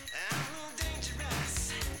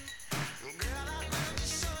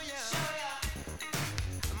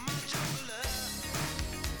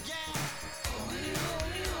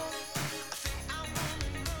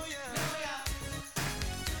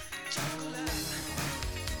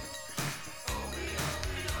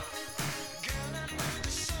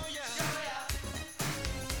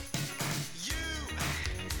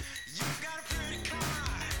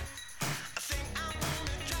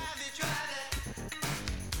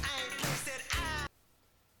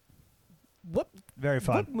 What Very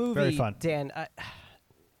fun. What movie, Very fun. Dan?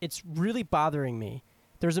 It's really bothering me.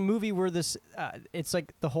 There's a movie where this, it's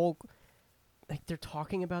like the whole, like they're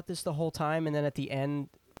talking about this the whole time, and then at the end,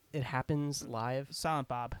 it happens live. Silent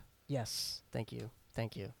Bob. Yes, thank you.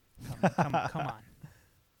 Come on.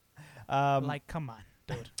 Come on,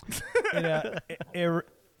 dude. You know,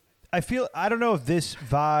 I don't know if this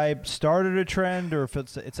vibe started a trend or if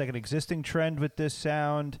it's like an existing trend with this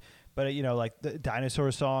sound, but you know, like the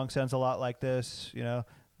dinosaur song sounds a lot like this. You know,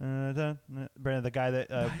 Brandon, the guy that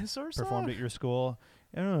Dinosaur performed song? at your school.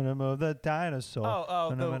 The dinosaur.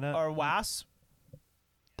 Or Wasp.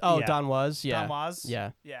 Oh, Yeah. Don Was, yeah. Don Was.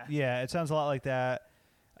 Yeah. Yeah. Yeah, it sounds a lot like that.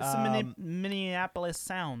 It's the Minneapolis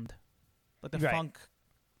sound, like the Right. funk.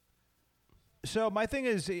 So my thing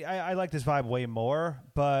is, I like this vibe way more,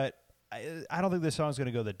 but I don't think this song's going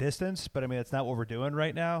to go the distance. But I mean, it's not what we're doing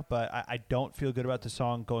right now. But I don't feel good about the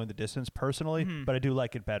song going the distance personally. But I do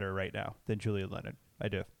like it better right now than Julian Lennon. I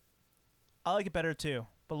do. I like it better too.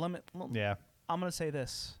 But Yeah. I'm gonna say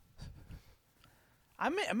this.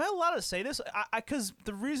 Am I allowed to say this? Because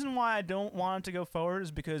the reason why I don't want it to go forward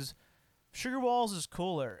is because Sugar Walls is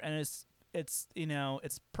cooler, and it's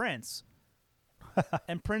Prince,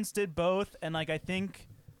 and Prince did both, and like I think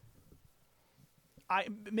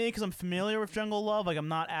maybe because I'm familiar with Jungle Love, like I'm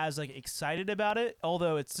not as like excited about it.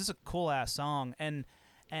 Although it's just a cool ass song, and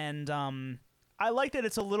I like that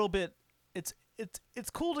it's a little bit. It's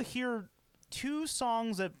cool to hear two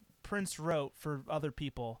songs that Prince wrote for other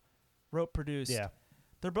people, produced. Yeah.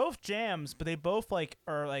 They're both jams, but they both like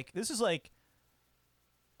are like this is like.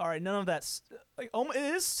 All right, none of that's like it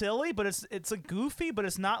is silly, but it's like goofy, but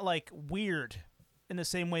it's not like weird in the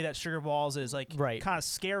same way that Sugar Balls is like Right. kind of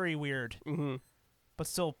scary weird, but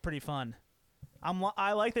still pretty fun.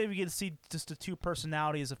 I like that we get to see just the two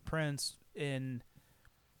personalities of Prince in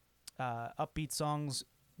upbeat songs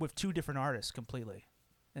with two different artists completely,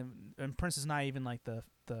 and Prince is not even like the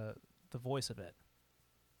voice of it.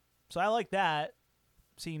 So I like that,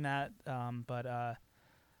 seeing that, but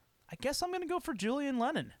I guess I'm gonna go for Julian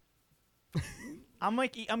Lennon.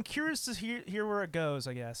 I'm curious to hear where it goes.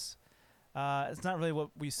 I guess it's not really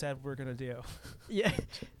what we said we're gonna do. Yeah.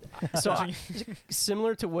 So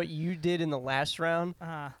similar to what you did in the last round,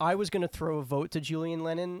 I was going to throw a vote to Julian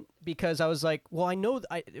Lennon because I was like, well, I know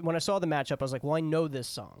when I saw the matchup, I was like, well, I know this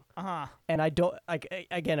song. And I don't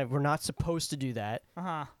again, we're not supposed to do that.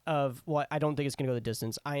 Of what I don't think it's going to go the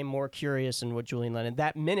distance. I am more curious in what Julian Lennon.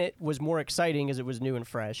 That minute was more exciting as it was new and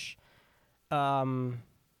fresh.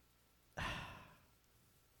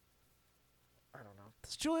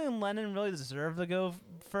 Does Julian Lennon really deserve to go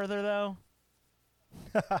further though?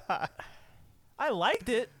 I liked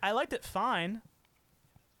it. I liked it fine.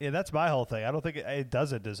 Yeah, that's my whole thing. I don't think it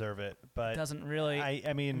doesn't deserve it, but It doesn't really.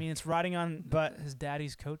 I mean, it's riding on but his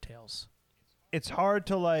daddy's coattails. it's hard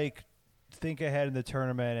to like think ahead in the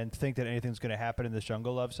tournament and think that anything's going to happen in this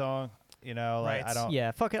Jungle Love song. You know, like Right. I don't.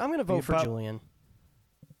 Yeah, fuck it. I'm going to vote for but- Julian.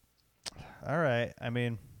 All right. I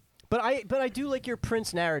mean, But I do like your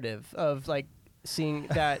Prince narrative of like seeing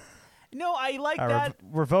that. No, I like all right, that.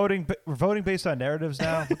 we're voting. We're voting based on narratives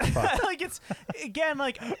now. What the fuck? Like it's again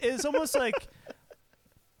like it's almost like.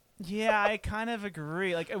 Yeah, I kind of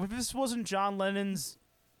agree. Like if this wasn't John Lennon's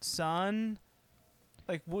son,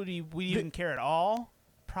 like would he even care at all?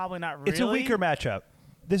 Probably not really. It's a weaker matchup.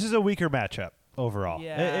 This is a weaker matchup overall.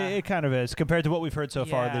 Yeah. It kind of is compared to what we've heard so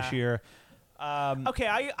far this Yeah. year. Okay,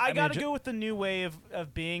 I mean, gotta go with the new way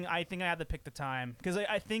of being. I think I have to pick the time because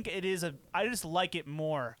I think it is I just like it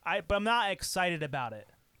more. But I'm not excited about it.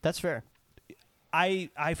 That's fair.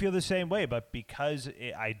 I feel the same way, but because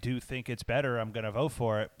I do think it's better, I'm going to vote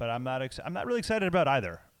for it. But I'm not I'm not really excited about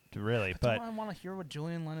either, really. But Don't I want to hear what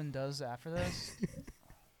Julian Lennon does after this?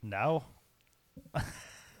 no.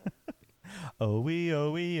 Oh we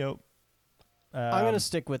oh. I'm going to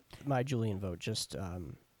stick with my Julian vote. Just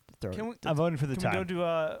throw. Can we? I'm voting for the Can we time. go do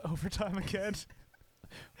overtime again?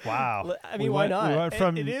 Wow. I mean, why not? We went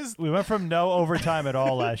from It is- we went from no overtime at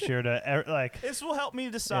all last year to like This will help me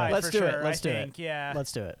decide. Let's for do sure, it. Let's I do it. think. Yeah.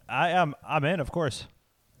 Let's do it. I'm in, of course.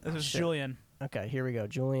 This is Shit. Julian. Okay, here we go.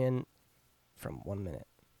 Julian from 1 minute.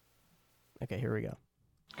 Okay, here we go.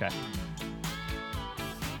 Okay.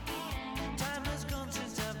 Time has gone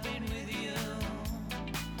since I've been with you,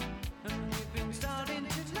 and we've been starting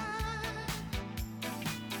to lie.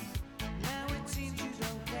 Now it seems you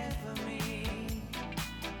don't care for me,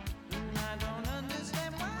 and I don't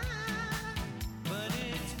understand why. But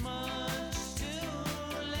it's much too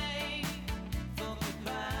late for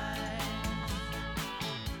goodbye.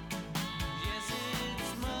 Yes,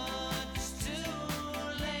 it's much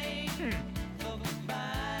too late for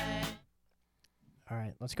goodbye. All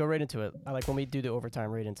right, let's go right into it. I like when we do the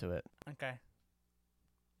overtime right into it. Okay.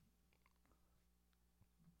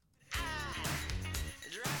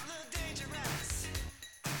 Drive the dangerous.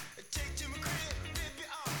 Take to my crib, rip you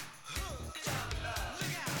off. Look out.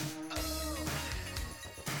 Oh.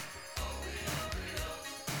 I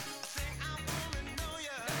think I wanna know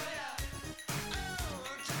ya.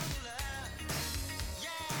 Oh, trouble.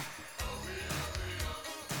 Yeah.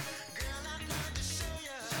 Girl, I'd love to show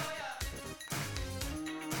ya.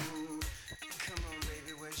 Come on,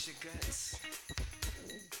 baby, where's your guts?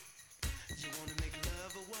 You wanna make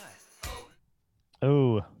love or what?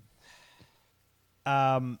 Ooh.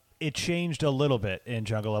 it changed a little bit in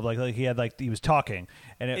Jungle Love. Like he was talking,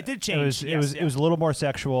 and It did change, It yes, was yeah. it was a little more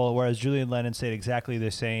sexual, whereas Julian Lennon stayed exactly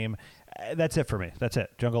the same. That's it for me. That's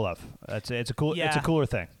it. Jungle Love. It's a cool. It's Yeah. a cooler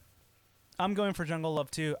thing. I'm going for Jungle Love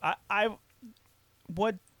too.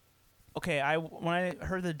 When I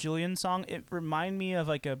heard the Julian song, it reminded me of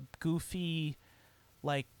like a goofy,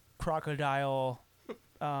 like crocodile,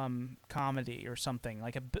 comedy or something,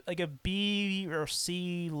 like a B or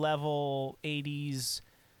C level '80s,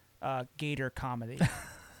 gator comedy.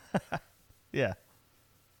 Yeah.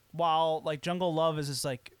 While like Jungle Love is just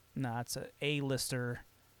like, nah, it's a A-lister,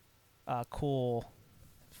 cool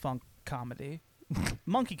funk comedy.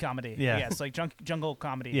 Monkey comedy. Yeah. Yes, like jungle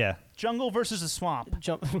comedy. Yeah. Jungle versus the swamp.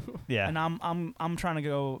 Jump. Yeah. And I'm trying to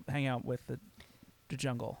go hang out with the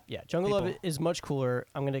jungle. Yeah, Jungle Love People. is much cooler.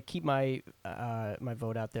 I'm gonna keep my my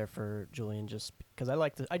vote out there for Julian just because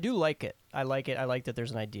I do like it. I like it. I like that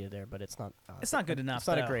there's an idea there, but it's not. It's not good enough. It's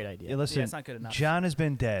not a though. great idea. Yeah, listen, it's not good enough. John has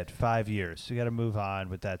been dead 5 years. You got to move on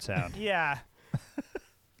with that sound. Yeah.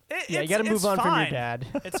 Yeah, you got to move on from your dad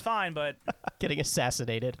It's fine, but getting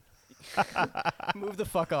assassinated. Move the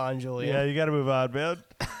fuck on, Julian. Yeah, you got to move on, man.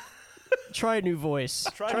 Try a new voice.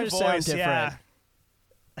 try to to sound voice. different.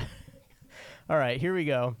 Yeah. All right, here we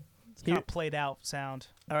go. It's kind of played out sound.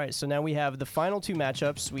 All right, so now we have the final two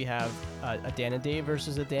matchups. We have a Dan and Dave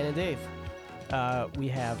versus a Dan and Dave. We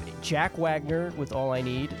have Jack Wagner with All I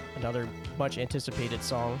Need, another much anticipated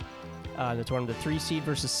song. The tournament, the 3 seed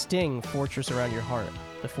versus Sting, Fortress Around Your Heart,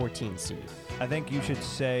 the 14 seed. I think you should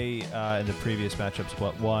say in the previous matchups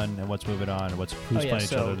what won and what's moving on and who's playing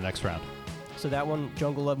each other in the next round. So that one,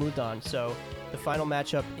 Jungle Love moved on. So the final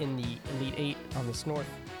matchup in the Elite 8 on this North.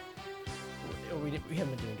 We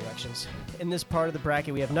haven't been doing directions. In this part of the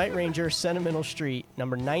bracket, we have Night Ranger, Sentimental Street,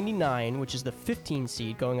 number 99, which is the 15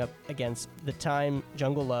 seed, going up against the Time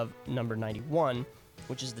Jungle Love, number 91,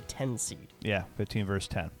 which is the 10 seed. Yeah, 15 versus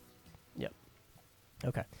 10. Yep.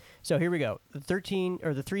 Okay. So here we go. The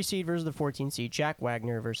 3 seed versus the 14 seed, Jack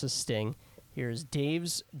Wagner versus Sting. Here's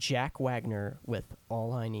Dave's Jack Wagner with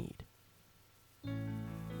All I Need.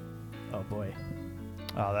 Oh boy.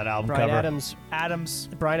 Oh, that album Bryan cover.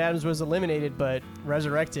 Brian Adams was eliminated but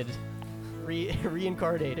resurrected,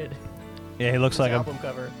 reincarnated. Yeah, he looks like His him. album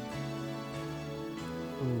cover.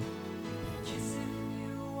 Ooh.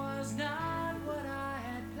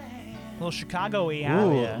 a little Chicago-y. Huh?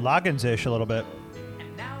 Ooh, yeah. Loggins-ish a little bit.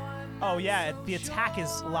 Oh yeah, the attack is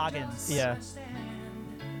Loggins. Yeah.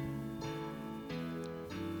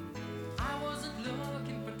 I wasn't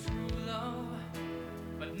looking for true love,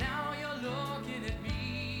 but now you're looking at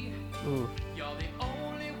me. Ooh. You're the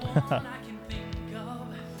only one I can think of.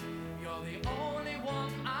 You're the only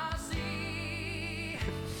one I see.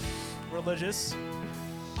 Religious.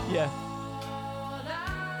 Yeah. All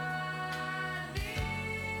I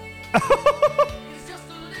need is just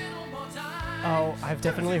a little more time. Oh, I've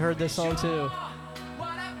definitely heard this song too. What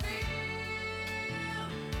I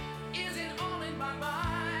feel isn't all in my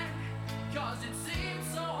mind, 'cause it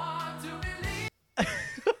seems so hard to believe.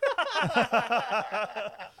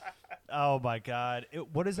 Oh my God!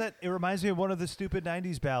 What is that? It reminds me of one of the stupid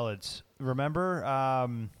 '90s ballads. Remember,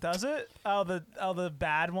 Does it? Oh, the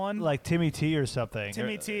bad one. like Timmy T or something.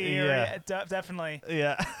 Timmy Or- T. Yeah, Definitely.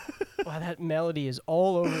 yeah. Wow, that melody is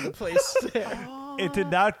all over the place. It did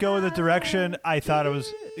not go in the direction I thought it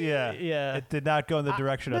was. Yeah, Yeah. It did not go in the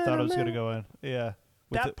direction I thought it was going to go in. Yeah.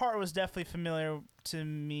 With That part was definitely familiar to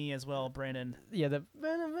me as well, Brandon. Yeah, the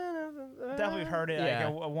Definitely heard it Yeah.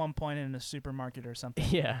 like at one point in a supermarket or something.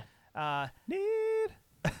 Yeah. Need.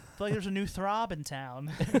 I feel like there's a new throb in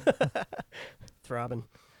town. Throbbing.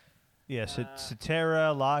 Yeah,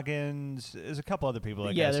 Cetera, Loggins. There's a couple other people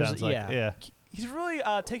that Yeah, guy there's- sounds like. yeah. Yeah. He's really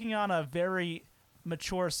taking on a very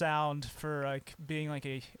mature sound for like being like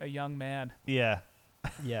a young man. Yeah.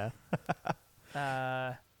 Yeah.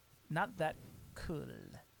 Not that cool.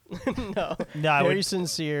 No. No, I Very would,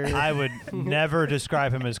 sincere. I would never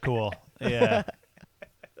describe him as cool. Yeah.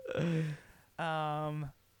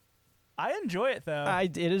 I enjoy it though.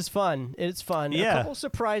 It is fun. It's fun. Yeah. A couple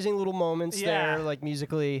surprising little moments Yeah. there, like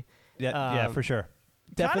musically. Yeah, Um, for sure.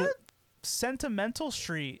 Definitely. Sentimental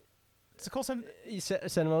Street. It's a cool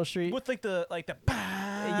Sentimental Street. with like the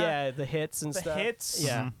Yeah, the hits and the stuff. hits.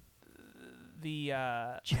 Yeah. The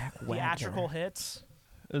Jack theatrical hits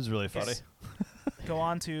It was really funny. go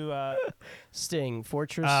on to Sting,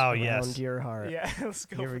 Fortress Oh, Around yes. Your Heart. yeah. Let's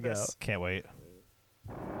go Here for we go. this. Can't wait.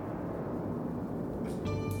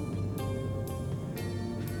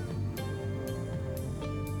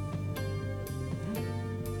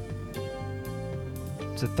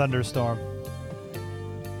 It's a thunderstorm.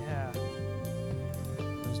 Yeah.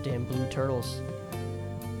 Those damn blue turtles.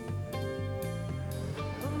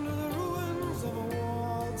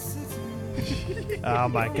 Oh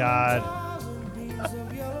my God.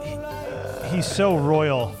 He's so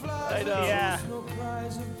royal. I know. Yeah.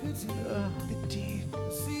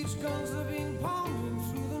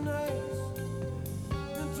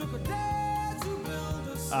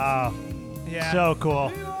 Oh, Yeah. so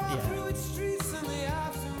cool. Oh,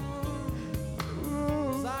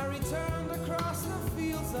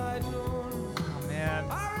 man.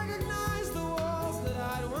 I recognized the walls that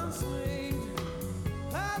I'd once made.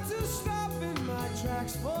 Had to stop in my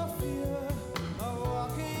tracks for fear of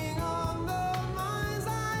walking on the mines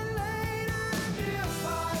I laid. And if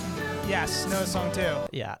I built Yes, know the song too.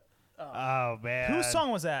 Yeah. Oh man. Whose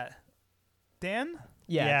song was that? Dan?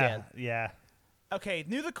 Yeah, Dan. Yeah. Okay,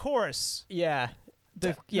 knew the chorus. Yeah.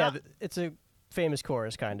 Not- It's a famous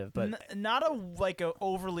chorus, kind of, but Not a a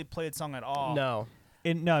overly played song at all. no.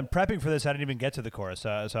 In prepping for this, I didn't even get to the chorus,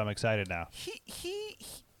 so I'm excited now. He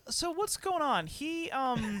so what's going on? He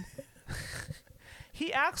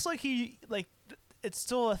he acts like it's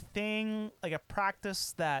still a thing, like a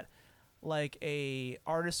practice that like a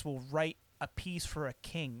artist will write a piece for a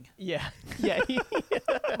king. Yeah. Yeah.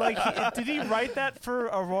 Did he write that for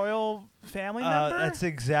a royal family member? That's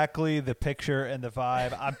exactly the picture and the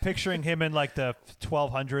vibe. I'm picturing him in like the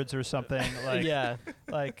 1200s or something. Like, yeah.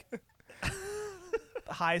 like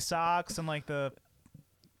High socks and like the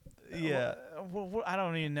yeah. I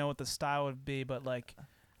don't even know what the style would be, but like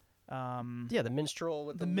Yeah, the minstrel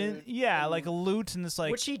with the lute. yeah, like a lute and this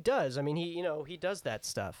like Which he does. I mean, he does that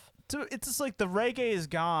stuff. so it's just like the reggae is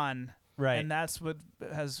gone, Right. and that's what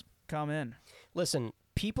has come in. Listen,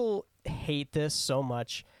 people hate this so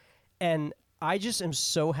much, and I just am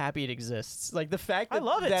so happy it exists. Like the fact I that,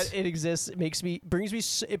 love it. that it exists brings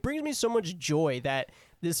me so much joy that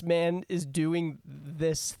this man is doing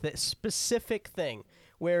this specific thing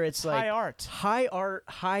where it's like High art.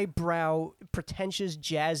 highbrow, pretentious,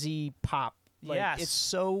 jazzy pop. Like, Yes. it's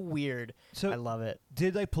so weird. So I love it.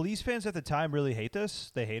 did like police fans at the time really hate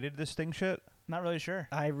this? They hated this Sting shit. Not really sure.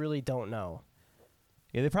 I really don't know.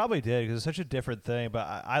 Yeah, they probably did because it's such a different thing. But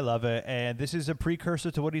I love it, and this is a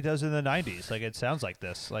precursor to what he does in the '90s. Like it sounds like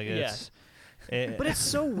this. Like it's. But it's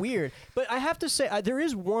so weird. But I have to say, there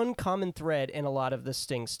is one common thread in a lot of the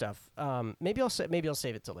Sting stuff. Maybe I'll save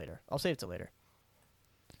it till later. I'll save it till later.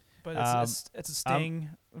 But it's a Sting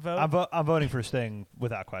vote. I'm voting for Sting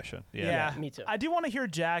without question. yeah. me too. I do want to hear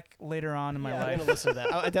Jack later on in my I'm life. gonna listen to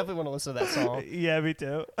that. I definitely want to listen to that song. Yeah, me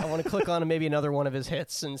too. I want to click on maybe another one of his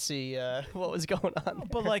hits and see what was going on.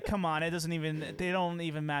 But like, come on, they don't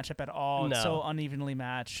even match up at all. It's No. so unevenly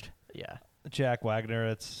matched. Yeah. Jack Wagner.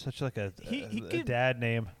 It's such like a He a could- dad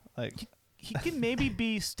name. Like He could maybe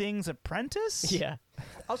be Sting's apprentice. Yeah.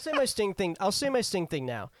 I'll say my Sting thing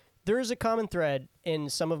now. There is a common thread in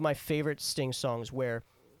some of my favorite Sting songs where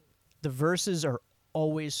the verses are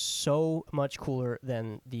always so much cooler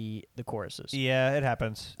than the choruses. yeah, it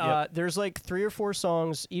happens. There's like 3 or 4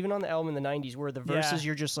 songs, even on the album in the 90s, where the verses Yeah.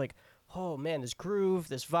 you're just like, oh man, this groove,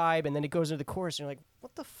 this vibe, and then it goes into the chorus, and you're like,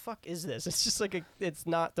 what the fuck is this? It's just like it's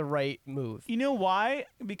not the right move. You know why?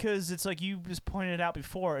 Because it's like you just pointed out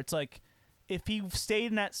before. It's like if he stayed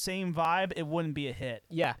in that same vibe, it wouldn't be a hit.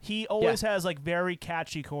 Yeah. He always has like very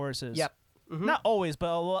catchy choruses. Yep. Mhm. Not always, but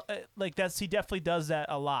a lot, like he definitely does that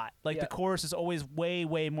a lot. Like Yeah. the chorus is always way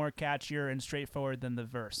more catchier and straightforward than the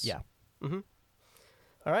verse. Yeah. Mm-hmm.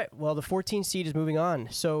 All right. Well, the 14 seed is moving on.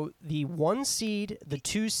 So the 1 seed, the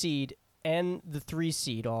 2 seed, and the 3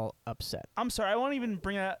 seed all upset. I'm sorry, I won't even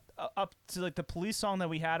bring that up to like the police song that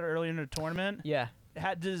we had earlier in the tournament. Yeah.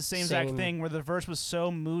 Did the same exact Same. thing where the verse was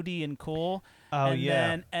so moody and cool. Oh, and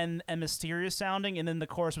yeah. then and mysterious sounding, and then the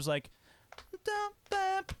chorus was like, dum,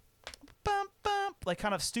 bum, bum, bum, like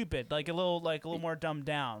kind of stupid, like a little more dumbed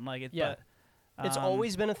down. Like it. Yeah. But, It's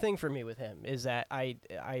always been a thing for me with him. Is that I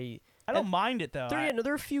don't mind it though.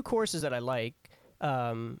 there are a few courses that I like,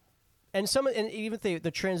 and even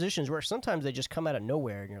the transitions where sometimes they just come out of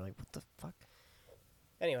nowhere and you're like, what the fuck.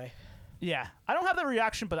 Anyway, Yeah, I don't have that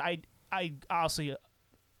reaction, but I honestly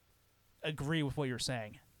agree with what you're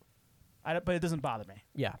saying. But it doesn't bother me.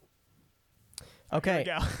 yeah. Okay,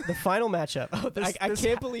 Here we go. the final matchup. Oh, This- I this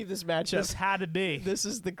can't ha- believe this matchup. This had to be. This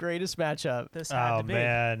is the greatest matchup. This had Oh to be.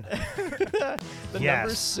 man. The number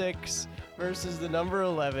Yes. 6 versus the number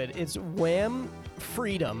 11. It's Wham!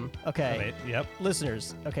 Freedom. Okay. Yep.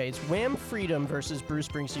 Listeners, okay, it's Wham! Freedom versus Bruce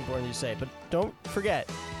Springsteen, Born in the USA. But don't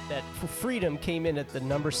forget that Freedom came in at the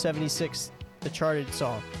number 76, the charted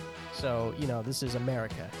song. So, this is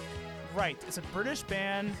America. Right. It's a British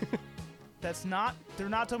band. They're not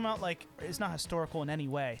talking about like it's not historical in any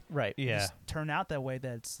way. Right. It Yeah. just turned out that way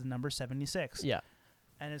that it's the number 76. Yeah.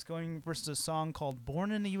 And it's going versus a song called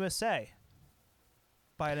Born in the USA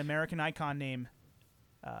by an American icon named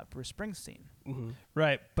Bruce Springsteen.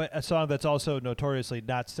 Right, but a song that's also notoriously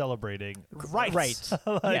not celebrating Right. Right.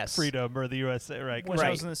 like Yes. freedom or the USA. Right. Which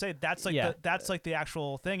I was Right. going to say, that's like Yeah. that's like the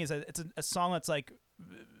actual thing, is that it's a song that's like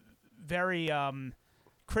very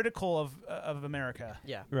critical of America.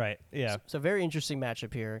 Yeah. Right. Yeah. So very interesting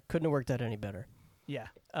matchup here. Couldn't have worked out any better. Yeah.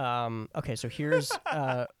 Okay, so here's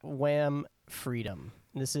Wham! Freedom.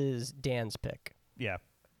 This is Dan's pick. Yeah.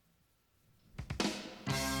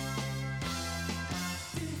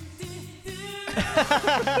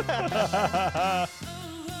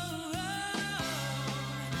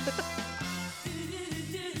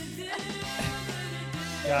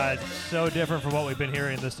 God, so different from what we've been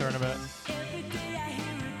hearing in this tournament.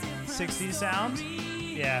 60s sound.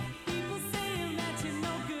 Yeah.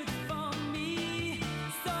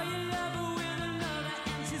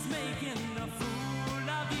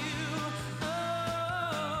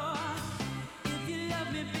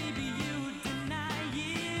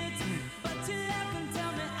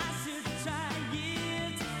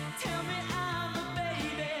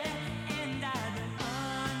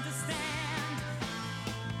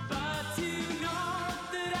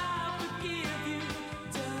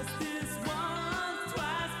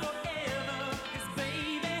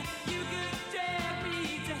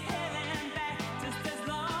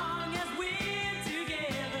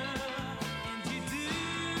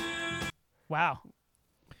 Wow.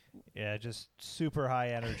 Yeah, just super high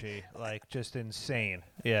energy, like just insane.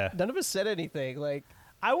 Yeah. None of us said anything. Like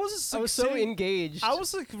I was just, I like, was so sitting- engaged. I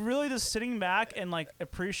was like really just sitting back and like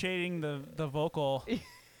appreciating the vocal.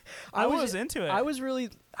 I I was- was into it. I was really.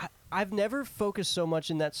 I've never focused so much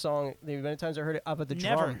in that song. The many times I heard it about the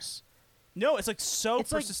Never. drums. No, it's like so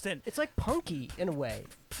It's like- persistent. It's like punky in a way.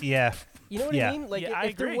 Yeah. You know what Yeah. I mean? Like Yeah, if, I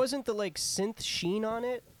if there agree. wasn't the like synth sheen on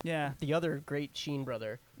it, Yeah. the other great Sheen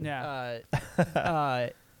brother, Yeah.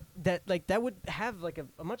 that would have like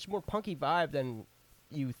a much more punky vibe than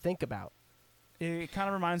you think about. It kind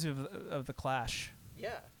of reminds me of the Clash.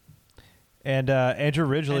 Yeah. And Andrew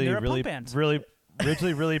Ridgely they're a really, punk band.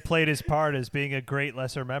 really played his part as being a great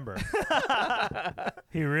lesser member.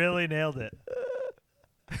 He really nailed it.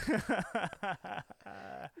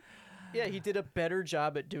 Yeah, he did a better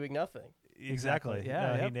job at doing nothing. Exactly. Yeah,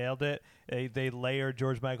 No, he yep. nailed it. They layered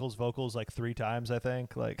George Michael's vocals like 3 times, I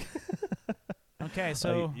think. Like, Okay,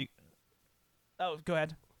 so you- oh, go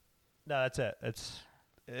ahead. no, that's it.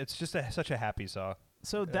 It's just such a happy song.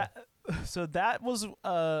 So Yeah. that was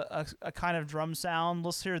a kind of drum sound.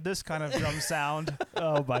 Let's hear this kind of drum sound.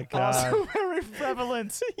 Oh my god. Also very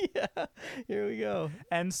prevalent. Yeah. Here we go.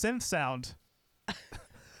 And synth sound.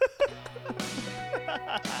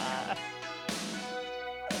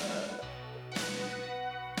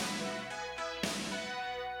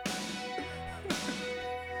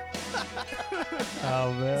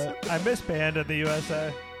 Oh man, I miss band in the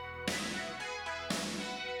USA.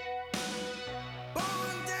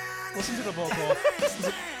 Listen to the vocal.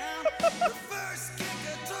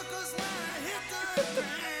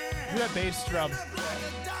 Hear that bass drum.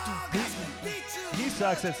 He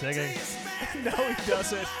sucks at singing. No, he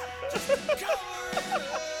doesn't.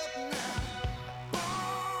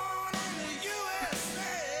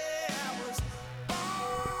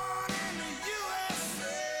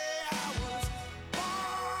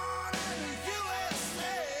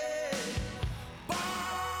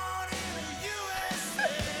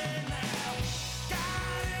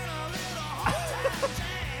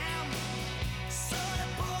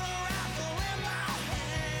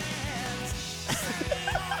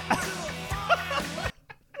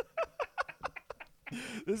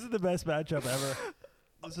 This is the best matchup ever.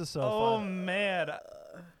 This is so Oh fun. man.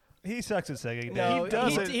 He sucks at singing. No, Dan.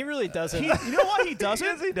 He doesn't. He really doesn't. You know why he doesn't?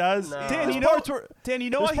 Yes, he does. No. Dan, There's you know, parts where, Dan,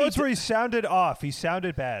 you know there's why he parts where he sounded off. He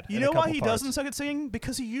sounded bad. You in a know why couple he parts. doesn't suck at singing?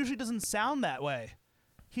 Because he usually doesn't sound that way.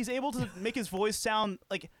 He's able to make his voice sound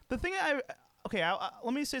like the thing.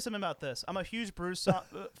 Let me say something about this. I'm a huge Bruce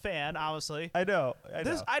fan, obviously. I know.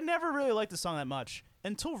 I never really liked the song that much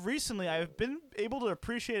until recently. I've been able to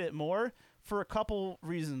appreciate it more for a couple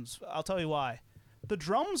reasons. I'll tell you why. The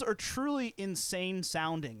drums are truly insane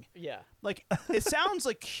sounding. Yeah. Like it sounds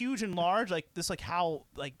like huge and large, like this, like how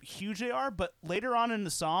like huge they are. But later on in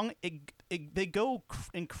the song, they go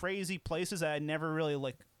in crazy places that I never really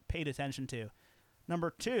like paid attention to.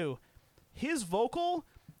 Number 2, his vocal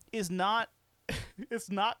is not, it's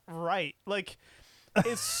not right. Like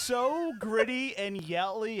it's so gritty and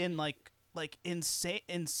yelly and like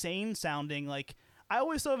insane sounding. Like I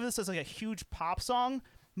always thought of this as like a huge pop song.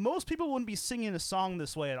 Most people wouldn't be singing a song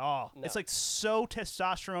this way at all. No. It's like so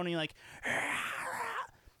testosterone-y, like,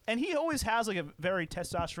 and he always has like a very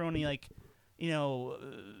testosterone-y, like,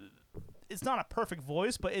 it's not a perfect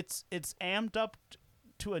voice, but it's amped up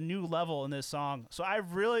to a new level in this song. So I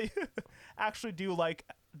really actually do like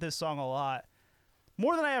this song a lot.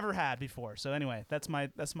 More than I ever had before. So anyway, that's my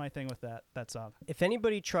thing with that song. If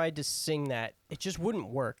anybody tried to sing that, it just wouldn't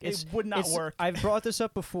work. It would not work. I've brought this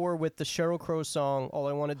up before with the Sheryl Crow song "All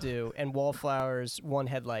I Want to Do" and Wallflowers' "One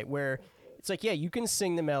Headlight," where it's like, yeah, you can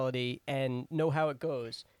sing the melody and know how it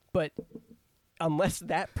goes, but unless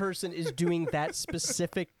that person is doing that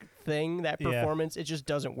specific thing, that performance, it just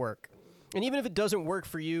doesn't work. And even if it doesn't work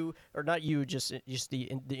for you, or not you, just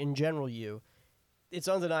in general you, it's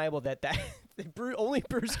undeniable that only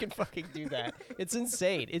Bruce can fucking do that. It's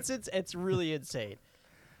insane. It's really insane.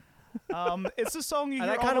 It's a song you hear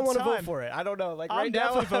And I kind of want to vote for it. I don't know. Like I'm right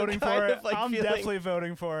now, definitely voting for it. Like I'm feeling, definitely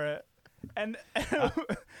voting for it. And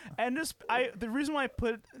the reason why I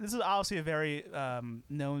put this is obviously a very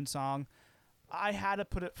known song. I had to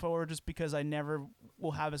put it forward just because I never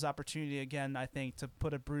will have this opportunity again. I think to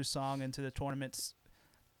put a Bruce song into the tournaments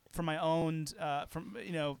from my own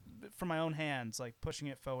from my own hands, like pushing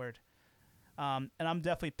it forward. And I'm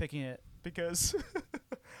definitely picking it because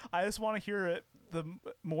I just want to hear it. The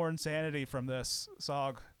more insanity from this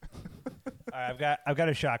song. All right, I've got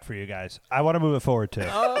a shock for you guys. I want to move it forward too.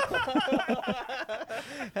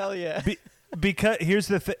 Hell yeah. Because here's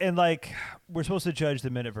the and like we're supposed to judge the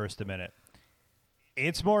minute versus the minute.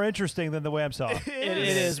 It's more interesting than the Wham song. It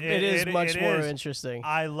is much more interesting.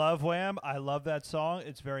 I love Wham. I love that song.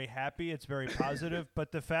 It's very happy. It's very positive.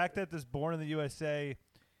 But the fact that this Born in the USA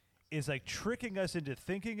is like tricking us into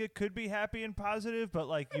thinking it could be happy and positive, but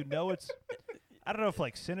like it's. I don't know if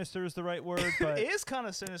like sinister is the right word, but it is kind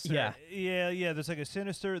of sinister. Yeah. There's like a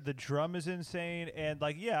sinister. The drum is insane, and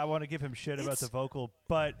like I want to give him shit about the vocal,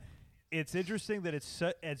 but it's interesting that it's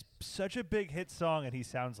such a big hit song, and he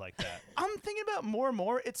sounds like that. I'm thinking about more and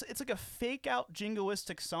more. It's like a fake out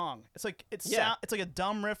jingoistic song. It's like it's like a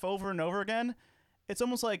dumb riff over and over again. It's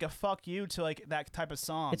almost like a fuck you to like that type of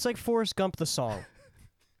song. It's like Forrest Gump the song.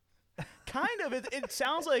 Kind of. It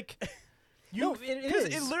sounds like. No, it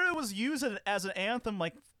is. It literally was used as an anthem,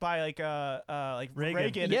 like by like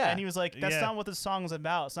Reagan. Yeah. And he was like, "That's not what this song is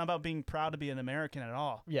about. It's not about being proud to be an American at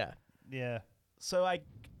all." Yeah. Yeah. So I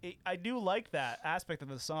do like that aspect of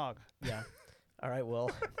the song. Yeah. All right.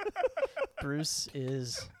 Well, Bruce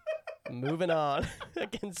is moving on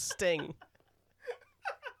against Sting.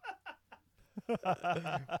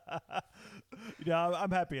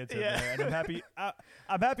 I'm happy it's in there, and I'm happy.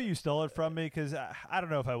 I'm happy you stole it from me because I don't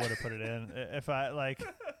know if I would have put it in if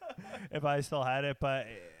I still had it, but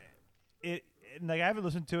it like I haven't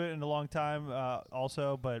listened to it in a long time.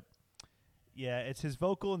 Also, but yeah, it's his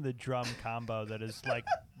vocal and the drum combo that is like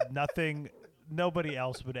nothing. Nobody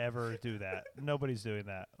else would ever do that. Nobody's doing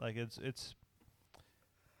that. Like it's.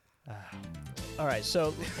 All right.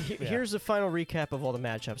 So here's the final recap of all the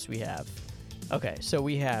matchups we have. Okay, so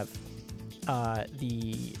we have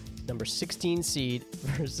the number 16 seed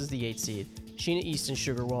versus the 8 seed. Sheena Easton,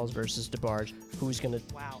 Sugar Walls versus DeBarge. Who's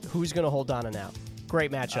gonna hold Donna now? Great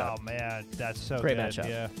matchup. Oh man, that's so great good. matchup.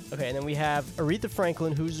 Yeah. Okay, and then we have Aretha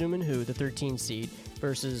Franklin, Who's Zoomin' Who, the 13 seed,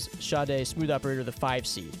 versus Sade, Smooth Operator, the 5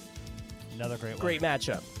 seed. Another great one. Great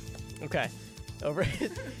matchup. Okay. Over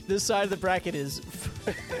this side of the bracket is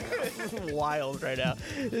wild right now.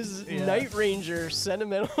 This is Night Ranger,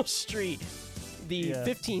 Sentimental Street, the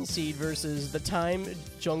 15 seed versus the Time,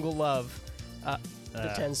 Jungle Love,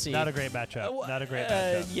 the 10 seed. Not a great matchup. Not a great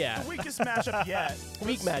matchup. Yeah. The weakest matchup yet.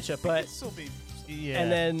 Weak matchup, but still be. Yeah.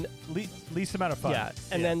 and then least amount of fun. yeah,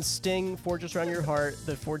 and then Sting, Fortress Around Your Heart,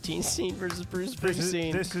 the 14 seed versus Bruce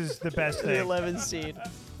Springsteen. This is the best the thing. 11 seed.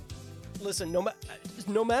 Listen,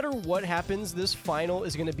 no matter what happens, this final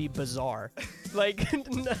is going to be bizarre. Like,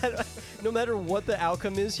 no matter what the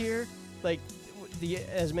outcome is here, like,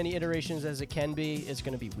 as many iterations as it can be, it's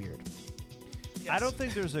going to be weird. Yes. I don't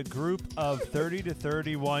think there's a group of 30 to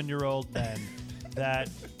 31-year-old men that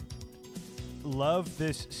love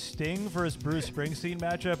this Sting versus Bruce Springsteen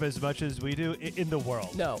matchup as much as we do in the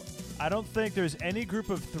world. No. I don't think there's any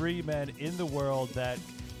group of 3 men in the world that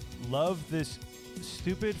love this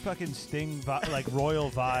stupid fucking Sting like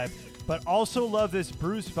royal vibe, but also love this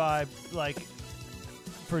Bruce vibe, like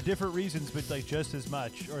for different reasons, but like just as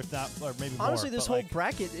much, or if not, or maybe more. Honestly, this but, whole like,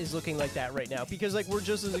 bracket is looking like that right now because like we're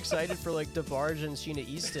just as excited for like DeBarge and Sheena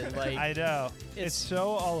Easton. Like I know it's so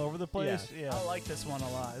all over the place. Yeah. I like this one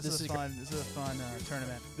a lot. This is a fun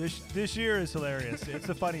tournament. This year is hilarious. It's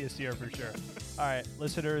the funniest year for sure. All right,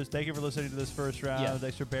 listeners, thank you for listening to this first round. Yeah.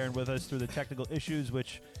 Thanks for bearing with us through the technical issues,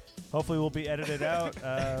 which hopefully will be edited out.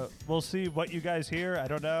 We'll see what you guys hear. I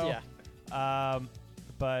don't know. Yeah.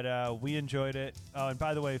 But we enjoyed it. Oh, and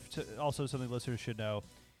by the way, also something listeners should know.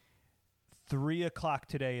 3 o'clock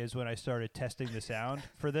today is when I started testing the sound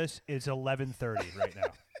for this. It's 11:30 right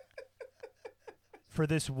now. For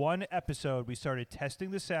this one episode, we started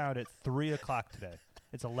testing the sound at 3 o'clock today.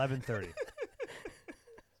 It's 11:30.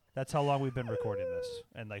 That's how long we've been recording this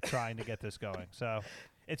and like trying to get this going. So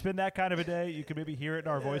it's been that kind of a day. You can maybe hear it in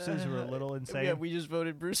our voices. We're a little insane. Yeah, we just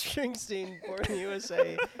voted Bruce Springsteen for the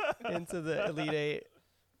USA into the Elite Eight.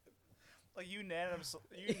 Like unanimously.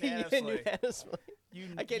 Unanimously.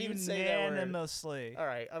 I can't even say that word. Unanimously. All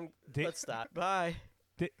right, let's stop. Bye.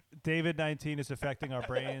 David-19 is affecting our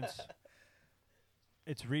brains.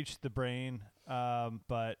 It's reached the brain.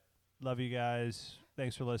 But love you guys.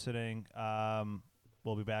 Thanks for listening.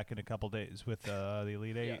 We'll be back in a couple days with the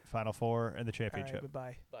Elite Eight, Final Four, and the championship. All right,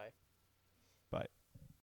 goodbye. Bye.